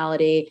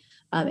personality.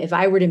 If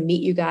I were to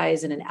meet you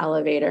guys in an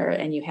elevator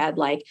and you had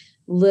like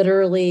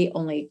literally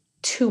only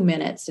 2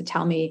 minutes to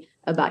tell me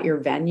about your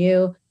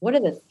venue, what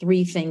are the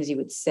 3 things you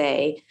would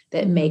say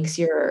that makes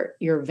your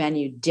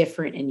venue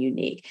different and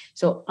unique?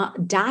 So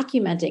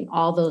documenting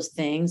all those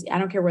things, I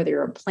don't care whether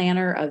you're a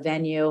planner, a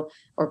venue,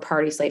 or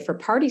Party Slate. For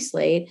Party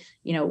Slate,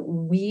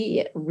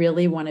 we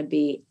really want to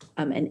be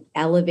an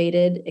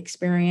elevated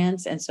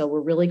experience. And so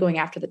we're really going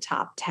after the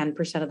top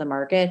 10% of the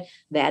market.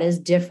 That is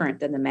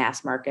different than the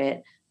mass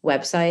market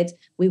websites.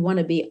 We want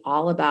to be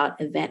all about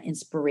event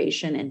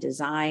inspiration and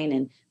design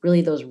and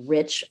really those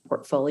rich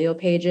portfolio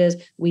pages.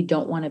 We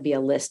don't want to be a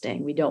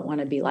listing. We don't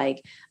want to be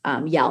like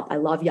Yelp. I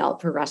love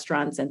Yelp for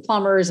restaurants and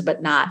plumbers,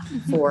 but not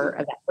for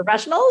event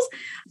professionals.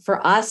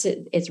 For us,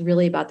 it's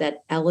really about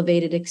that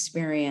elevated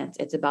experience.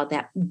 It's about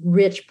that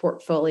rich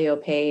portfolio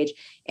page.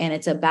 And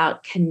it's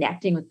about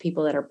connecting with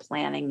people that are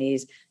planning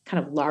these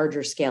kind of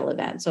larger scale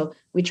events. So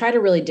we try to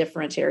really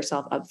differentiate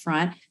ourselves up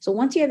front. So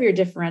once you have your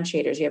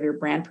differentiators, you have your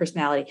brand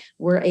personality,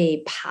 we're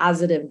a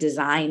positive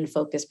design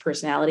focused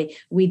personality.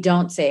 We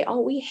don't say,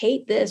 oh, we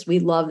hate this, we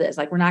love this.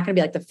 Like, we're not going to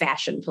be like the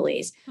fashion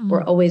police.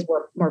 We're always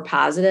more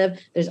positive.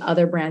 There's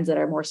other brands that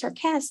are more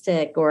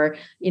sarcastic or,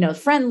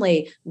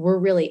 friendly. We're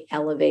really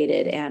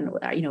elevated and,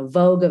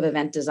 Vogue of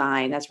event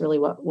design. That's really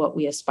what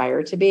we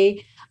aspire to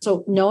be.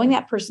 So knowing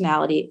that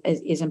personality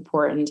is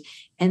important.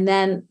 And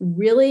then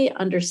really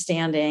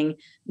understanding,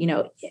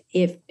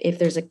 if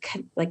there's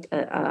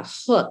a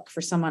hook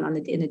for someone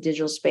in the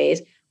digital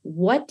space,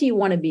 what do you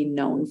want to be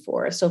known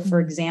for? So for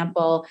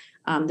example,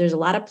 there's a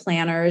lot of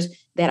planners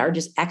that are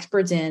just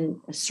experts in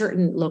a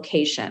certain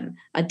location,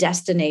 a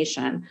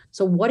destination.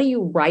 So what are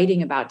you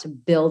writing about to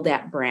build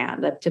that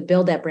brand,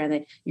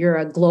 that you're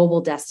a global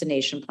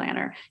destination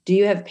planner? Do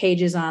you have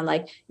pages on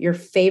like your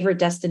favorite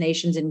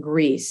destinations in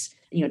Greece?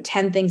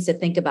 10 things to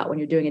think about when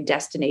you're doing a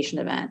destination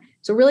event.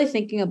 So really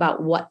thinking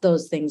about what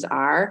those things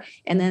are.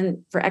 And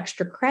then for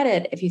extra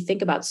credit, if you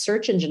think about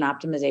search engine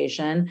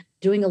optimization,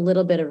 doing a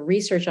little bit of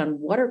research on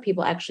what are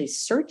people actually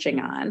searching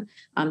on.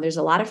 There's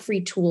a lot of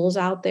free tools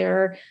out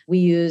there. We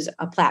use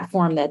a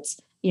platform that's,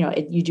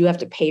 you do have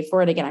to pay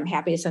for it. Again, I'm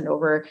happy to send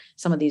over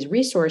some of these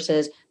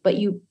resources, but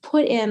you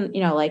put in,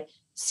 like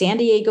San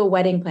Diego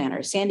wedding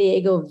planner, San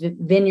Diego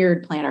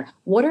vineyard planner.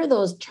 What are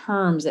those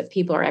terms that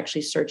people are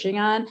actually searching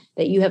on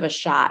that you have a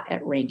shot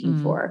at ranking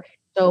for?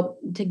 So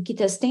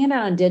to stand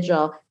out on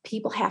digital,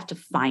 people have to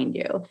find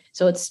you.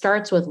 So it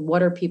starts with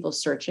what are people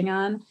searching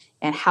on,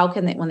 and how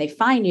can they, when they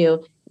find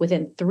you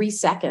within 3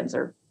 seconds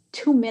or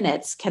 2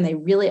 minutes, can they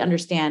really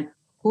understand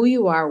who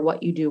you are,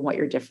 what you do, and what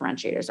your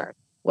differentiators are?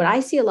 What I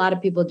see a lot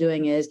of people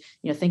doing is,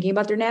 thinking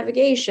about their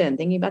navigation,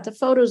 thinking about the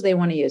photos they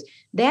want to use.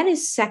 That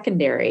is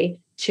secondary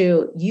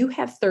to you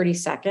have 30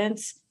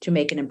 seconds to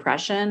make an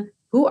impression.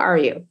 Who are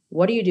you?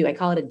 What do you do? I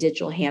call it a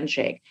digital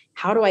handshake.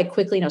 How do I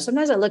quickly know?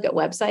 Sometimes I look at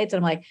websites and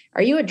I'm like,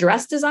 are you a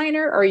dress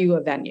designer or are you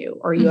a venue?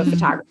 Or are you a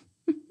photographer?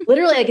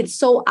 Literally, like it's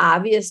so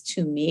obvious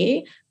to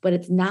me, but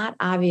it's not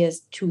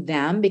obvious to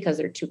them because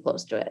they're too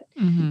close to it.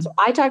 So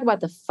I talk about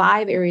the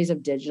 5 areas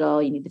of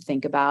digital you need to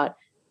think about.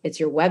 It's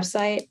your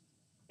website.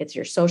 It's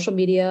your social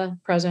media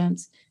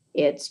presence.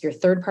 It's your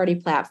third-party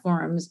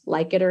platforms,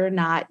 like it or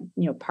not,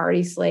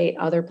 Party Slate,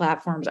 other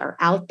platforms are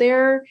out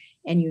there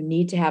and you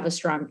need to have a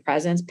strong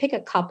presence. Pick a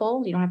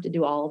couple. You don't have to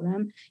do all of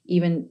them.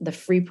 Even the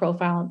free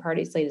profile on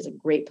Party Slate is a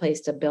great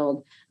place to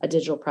build a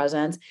digital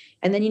presence.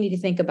 And then you need to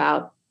think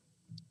about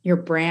your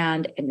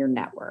brand and your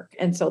network.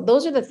 And so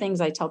those are the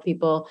things I tell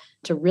people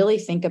to really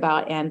think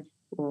about and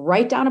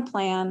write down a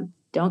plan.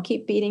 Don't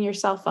keep beating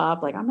yourself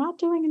up. Like, I'm not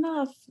doing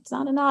enough. It's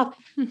not enough.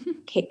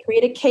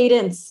 Create a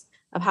cadence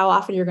of how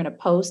often you're going to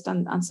post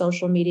on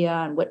social media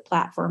and what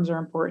platforms are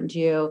important to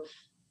you.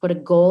 Put a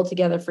goal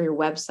together for your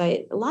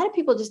website. A lot of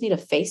people just need a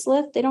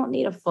facelift. They don't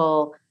need a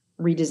full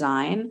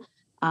redesign.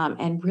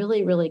 And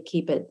really, really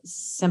keep it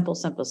simple,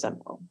 simple,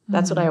 simple.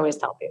 That's what I always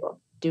tell people.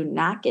 Do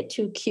not get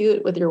too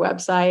cute with your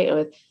website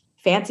with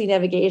fancy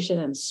navigation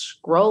and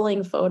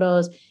scrolling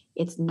photos.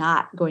 It's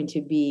not going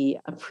to be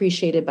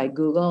appreciated by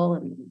Google.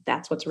 And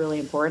that's what's really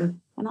important.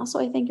 And also,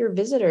 I think your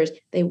visitors,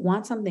 they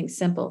want something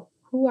simple.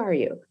 Who are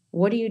you?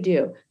 What do you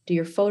do? Do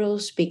your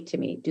photos speak to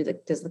me?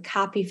 Does the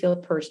copy feel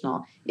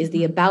personal? Is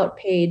the about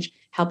page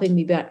helping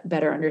me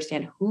better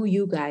understand who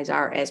you guys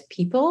are as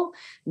people,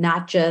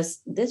 not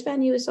just this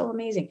venue is so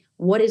amazing.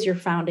 What is your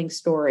founding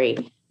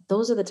story?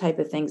 Those are the type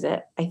of things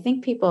that I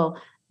think people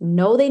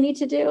know they need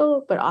to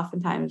do, but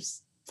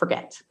oftentimes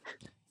forget.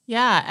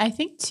 Yeah, I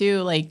think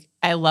too, like,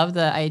 I love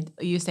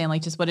you saying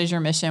like, just what is your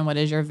mission? What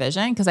is your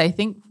vision? Because I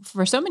think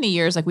for so many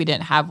years, like we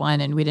didn't have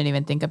one and we didn't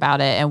even think about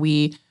it. And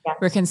we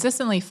were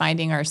consistently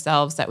finding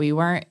ourselves that we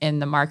weren't in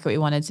the market we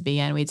wanted to be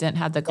in. We didn't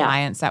have the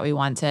clients that we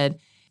wanted.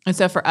 And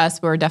so for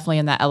us, we're definitely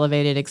in that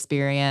elevated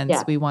experience.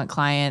 Yeah. We want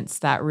clients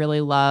that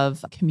really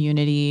love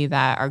community,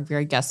 that are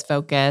very guest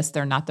focused.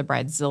 They're not the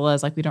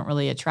bridezillas. Like we don't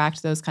really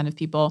attract those kind of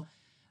people.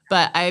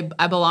 But I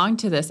belong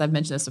to this. I've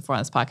mentioned this before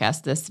on this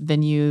podcast, this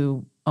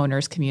venue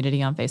owners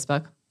community on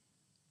Facebook,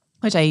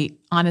 which I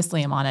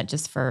honestly am on it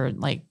just for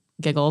like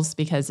giggles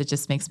because it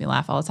just makes me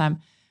laugh all the time.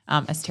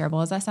 As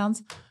terrible as that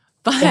sounds,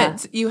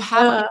 but you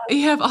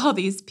have all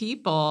these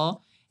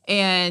people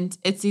and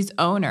it's these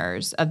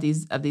owners of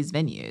these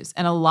venues.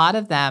 And a lot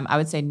of them, I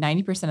would say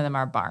 90% of them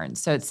are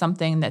barns. So it's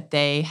something that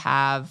they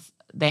had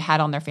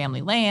on their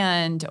family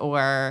land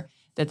or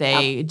that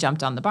they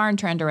jumped on the barn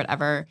trend or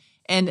whatever.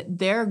 And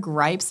their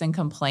gripes and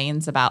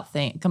complaints about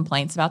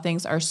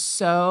things are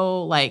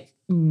so like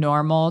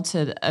normal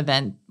to the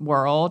event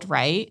world,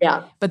 right?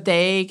 Yeah. But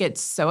they get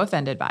so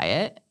offended by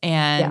it.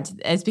 And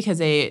it's because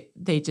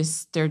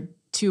they're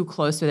too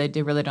close to it.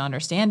 They really don't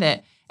understand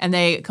it. And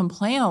they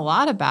complain a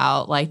lot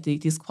about like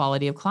these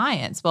quality of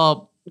clients.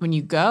 Well, when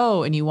you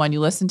go and you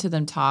listen to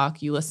them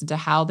talk, you listen to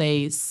how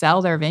they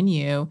sell their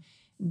venue,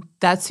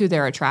 that's who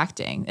they're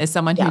attracting, is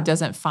someone who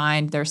doesn't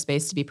find their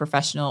space to be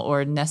professional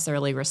or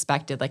necessarily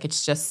respected. Like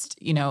it's just,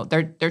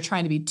 they're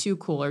trying to be too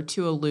cool or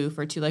too aloof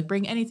or too like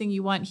bring anything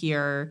you want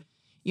here,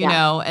 you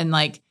know, and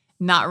like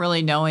not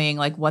really knowing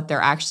like what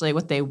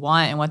they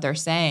want and what they're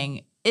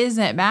saying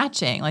isn't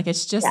matching. Like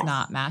it's just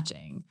not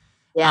matching.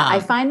 Yeah. I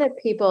find that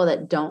people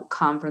that don't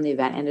come from the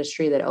event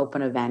industry that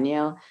open a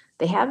venue,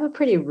 they have a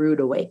pretty rude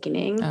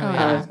awakening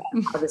of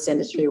how this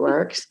industry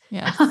works.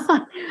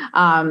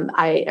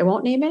 I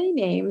won't name any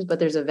names, but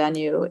there's a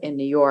venue in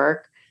New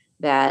York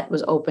that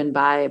was opened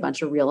by a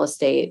bunch of real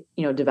estate,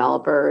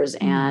 developers,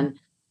 and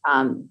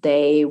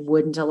they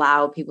wouldn't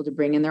allow people to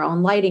bring in their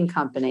own lighting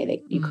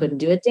company. You couldn't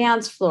do a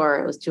dance floor.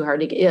 It was too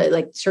hard to get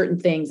like certain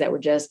things that were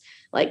just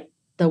like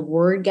the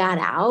word got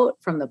out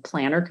from the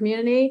planner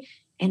community,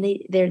 and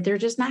they're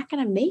just not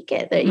going to make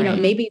it. That,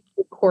 maybe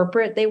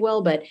corporate they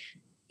will, but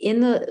in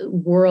the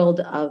world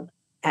of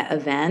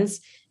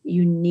events,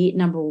 you need,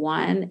 number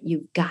one,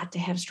 you've got to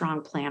have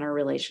strong planner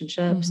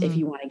relationships if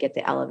you want to get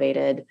the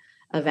elevated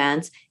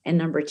events. And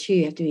number two,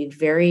 you have to be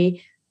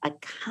very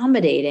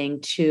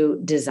accommodating to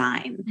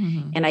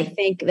design. And I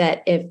think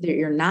that if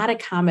you're not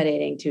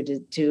accommodating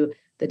to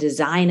the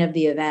design of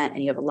the event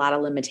and you have a lot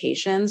of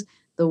limitations,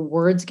 the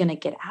word's going to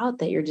get out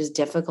that you're just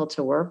difficult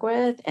to work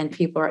with, and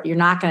you're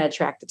not going to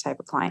attract the type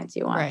of clients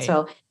you want. Right.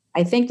 So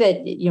I think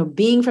that,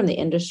 being from the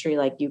industry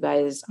like you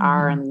guys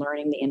are and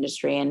learning the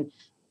industry and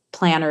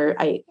planner,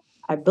 I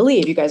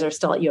believe you guys are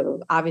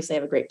still, obviously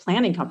have a great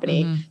planning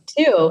company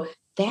too.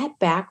 That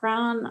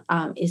background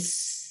is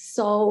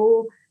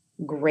so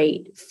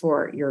great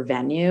for your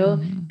venue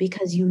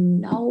because you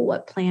know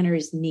what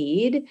planners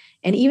need.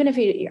 And even if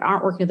you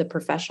aren't working with a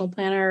professional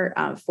planner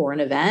for an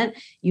event,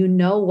 you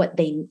know what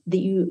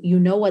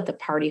what the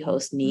party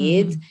host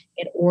needs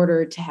in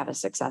order to have a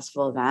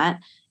successful event.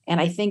 And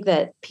I think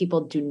that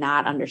people do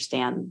not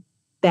understand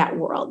that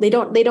world. They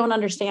don't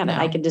understand it.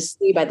 I can just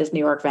see by this New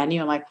York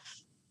venue, I'm like,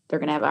 they're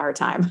going to have a hard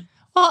time.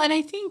 Well, and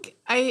I think,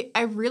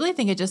 I really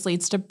think it just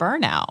leads to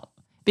burnout.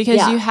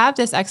 Because you have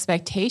this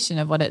expectation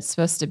of what it's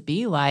supposed to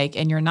be like,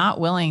 and you're not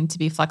willing to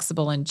be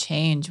flexible and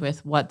change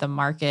with what the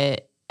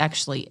market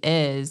actually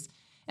is.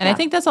 And I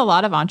think that's a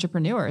lot of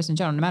entrepreneurs in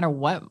general, no matter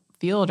what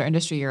field or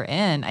industry you're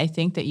in. I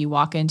think that you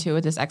walk into it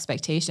with this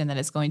expectation that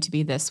it's going to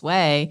be this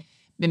way,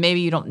 but maybe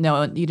you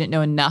didn't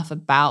know enough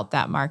about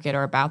that market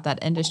or about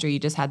that industry. You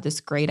just had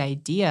this great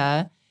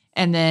idea,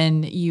 and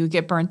then you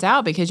get burnt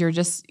out because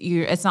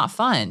it's not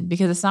fun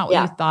because it's not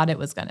what you thought it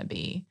was going to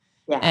be.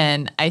 Yeah.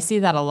 And I see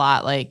that a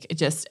lot. I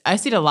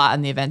see it a lot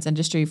in the events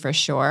industry for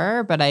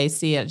sure, but I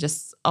see it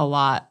just a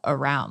lot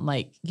around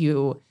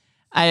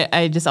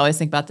I just always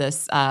think about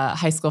this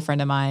high school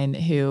friend of mine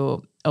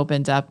who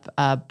opened up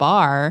a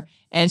bar,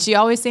 and she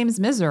always seems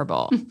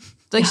miserable.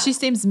 She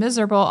seems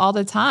miserable all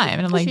the time.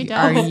 And I'm like,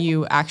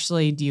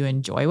 do you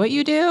enjoy what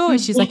you do?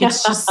 And she's like,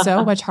 it's just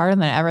so much harder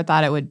than I ever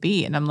thought it would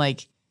be. And I'm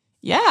like,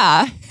 it's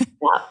hard.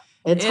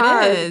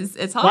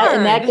 It's hard.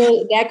 And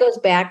that goes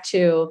back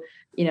to,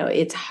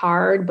 it's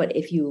hard, but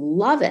if you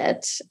love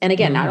it, and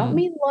again, I don't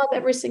mean love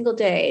every single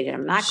day.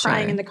 I'm not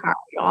crying in the car,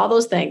 all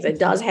those things. It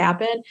does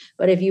happen.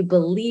 But if you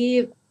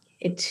believe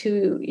it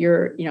to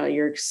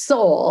your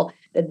soul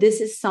that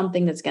this is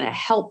something that's going to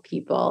help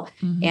people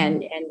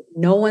and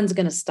no one's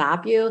going to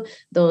stop you,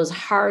 those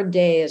hard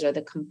days or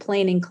the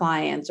complaining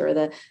clients or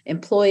the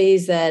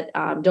employees that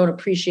don't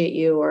appreciate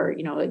you or,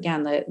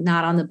 again, the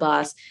not on the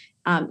bus,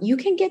 you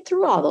can get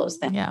through all those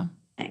things. Yeah.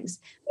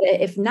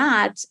 If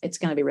not, it's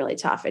going to be really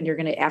tough. And you're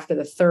going to, after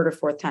the third or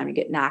fourth time you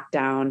get knocked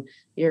down,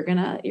 you're going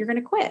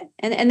to quit.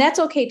 And that's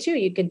okay too.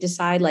 You could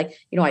decide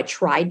I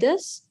tried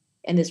this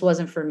and this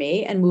wasn't for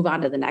me and move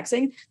on to the next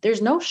thing.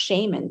 There's no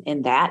shame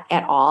in that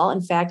at all.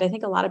 In fact, I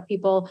think a lot of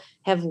people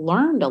have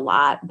learned a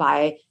lot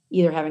by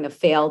either having a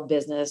failed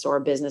business or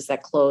a business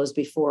that closed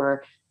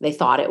before they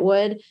thought it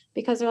would,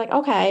 because they're like,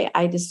 okay,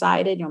 I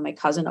decided, my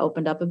cousin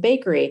opened up a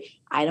bakery.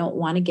 I don't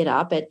want to get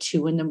up at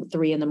 2 and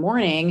 3 in the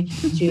morning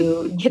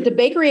to get the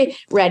bakery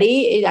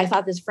ready. I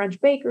thought this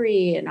French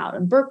bakery and out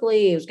in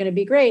Berkeley, it was going to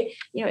be great.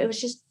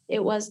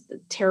 It was a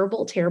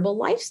terrible, terrible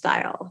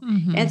lifestyle.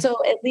 And so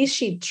at least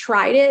she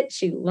tried it,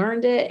 she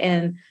learned it.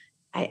 And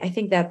I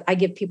think that I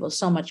give people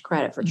so much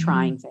credit for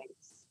trying things.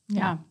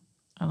 Yeah.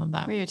 I love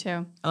that. For you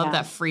too. I love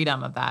that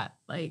freedom of that.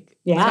 We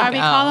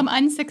call them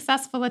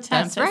unsuccessful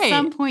attempts. That's right. At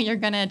some point, you're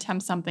going to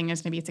attempt something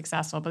that's going to be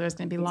successful, but there's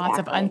going to be lots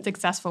of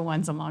unsuccessful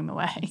ones along the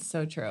way.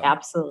 So true.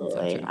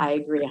 Absolutely. So true. I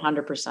agree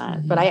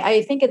 100%. But Mm-hmm.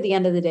 I think at the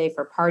end of the day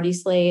for Party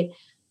Slate,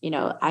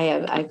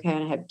 I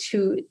kind of have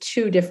two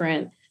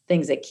different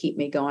things that keep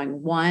me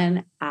going.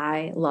 One,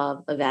 I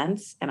love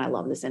events and I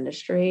love this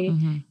industry.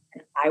 Mm-hmm.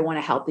 And I want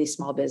to help these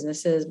small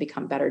businesses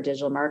become better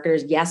digital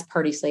marketers. Yes,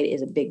 Party Slate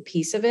is a big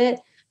piece of it,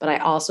 but I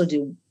also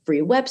do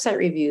free website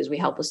reviews. We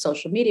help with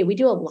social media. We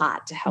do a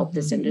lot to help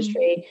this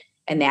industry,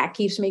 and that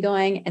keeps me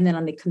going. And then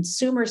on the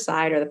consumer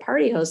side or the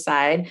party host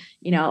side,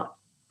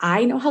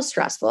 I know how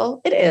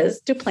stressful it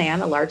is to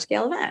plan a large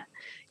scale event.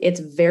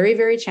 It's very,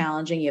 very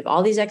challenging. You have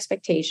all these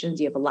expectations.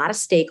 You have a lot of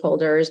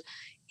stakeholders.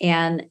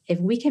 And if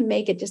we can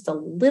make it just a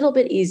little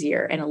bit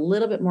easier and a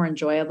little bit more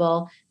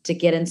enjoyable to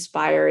get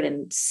inspired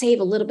and save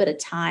a little bit of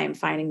time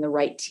finding the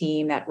right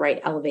team, that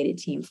right elevated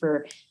team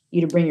for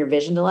you to bring your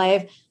vision to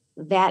life,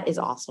 that is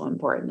also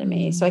important to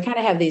me. So I kind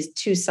of have these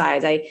two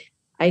sides.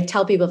 I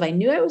tell people if I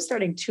knew I was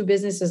starting two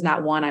businesses,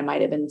 not one, I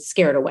might have been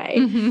scared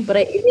away. But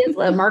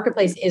a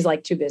marketplace is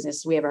like two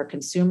businesses. We have our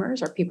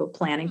consumers, our people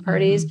planning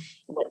parties,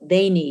 what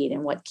they need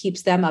and what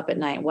keeps them up at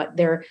night,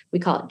 we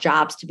call it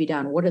jobs to be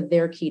done. What are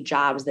their key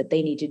jobs that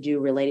they need to do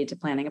related to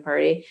planning a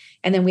party?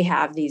 And then we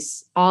have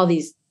all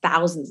these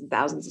thousands and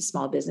thousands of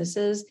small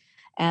businesses.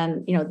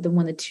 And,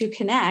 when the two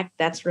connect,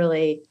 that's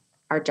really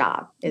our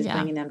job is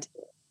bringing them together.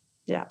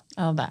 Yeah.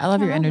 I love that. I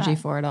love your energy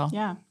for it all.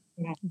 Yeah.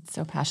 It's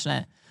so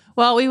passionate.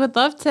 Well, we would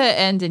love to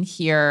end and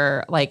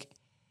hear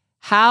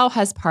How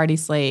has Party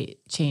Slate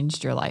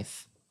changed your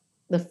life?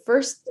 The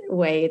first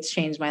way it's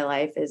changed my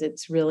life is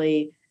it's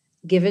really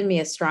given me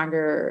a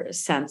stronger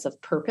sense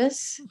of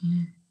purpose.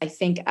 Mm-hmm. I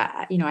think,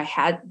 I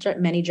had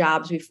many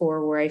jobs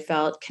before where I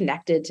felt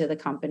connected to the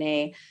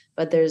company,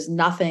 but there's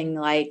nothing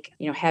like,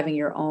 having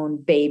your own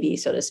baby,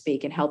 so to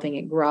speak, and helping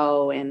it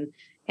grow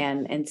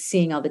and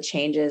seeing all the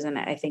changes. And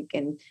I think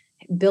in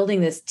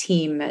building this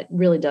team, it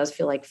really does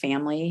feel like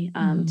family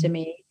to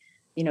me.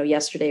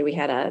 Yesterday we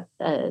had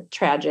a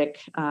tragic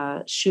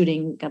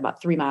shooting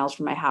about 3 miles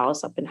from my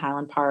house up in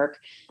Highland Park,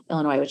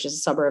 Illinois, which is a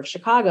suburb of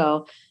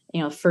Chicago.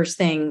 First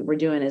thing we're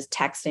doing is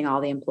texting all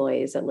the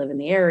employees that live in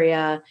the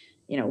area.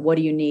 What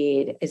do you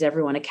need? Is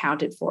everyone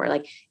accounted for?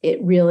 Like,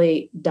 it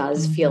really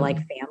does feel like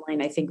family.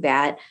 And I think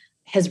that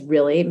has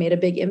really made a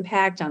big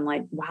impact on,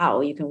 like,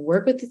 wow, you can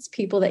work with these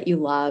people that you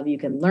love. You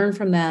can learn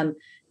from them,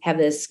 have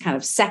this kind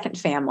of second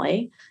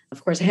family.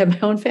 Of course, I have my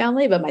own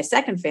family, but my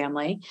second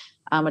family,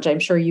 which I'm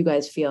sure you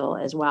guys feel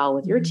as well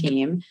with your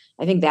team.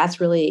 I think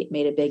that's really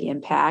made a big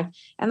impact.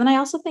 And then I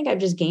also think I've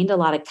just gained a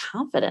lot of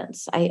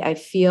confidence. I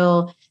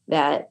feel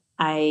that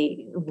I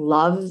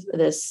love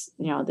this,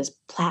 this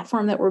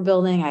platform that we're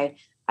building.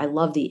 I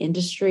love the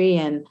industry,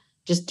 and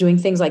just doing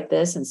things like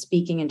this and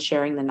speaking and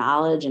sharing the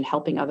knowledge and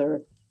helping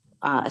other,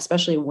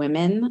 especially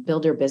women,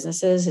 build their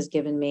businesses has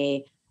given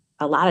me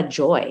a lot of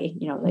joy.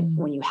 Like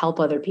when you help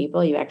other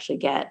people, you actually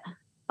get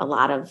a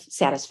lot of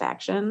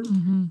satisfaction.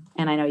 Mm-hmm.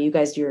 And I know you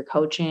guys do your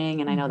coaching,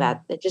 and I know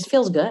that it just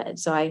feels good.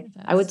 So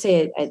I would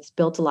say it's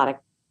built a lot of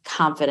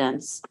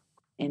confidence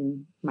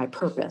in my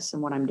purpose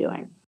and what I'm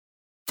doing.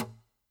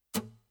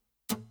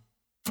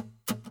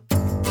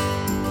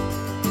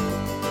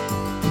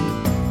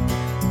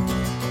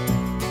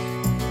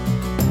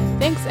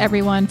 Thanks,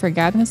 everyone, for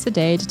gathering us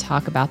today to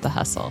talk about the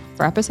hustle.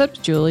 For episode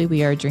with Julie,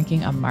 we are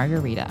drinking a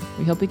margarita.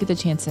 We hope we get the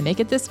chance to make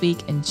it this week,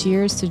 and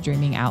cheers to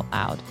dreaming out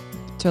loud.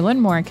 To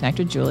learn more and connect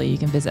with Julie, you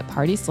can visit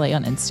Party Slate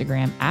on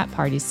Instagram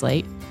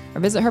 @PartySlate,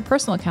 or visit her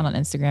personal account on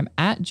Instagram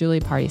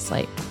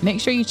 @JuliePartySlate. Make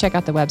sure you check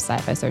out the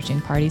website by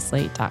searching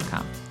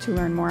partyslate.com. To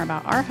learn more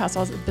about our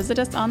hustles, visit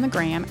us on the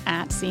gram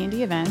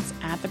 @C&D Events,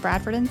 @The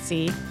Bradford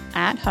 &C,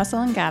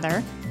 @Hustle and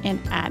Gather, and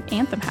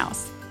 @Anthem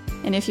House.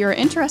 And if you're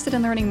interested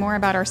in learning more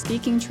about our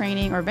speaking,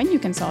 training, or venue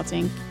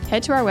consulting,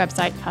 head to our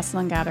website,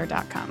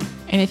 hustleandgather.com.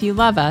 And if you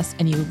love us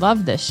and you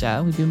love this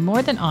show, we'd be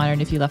more than honored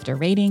if you left a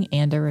rating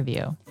and a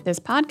review. This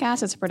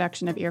podcast is a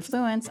production of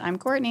Earfluence. I'm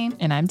Courtney.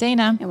 And I'm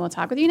Dana. And we'll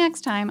talk with you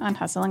next time on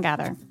Hustle and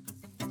Gather.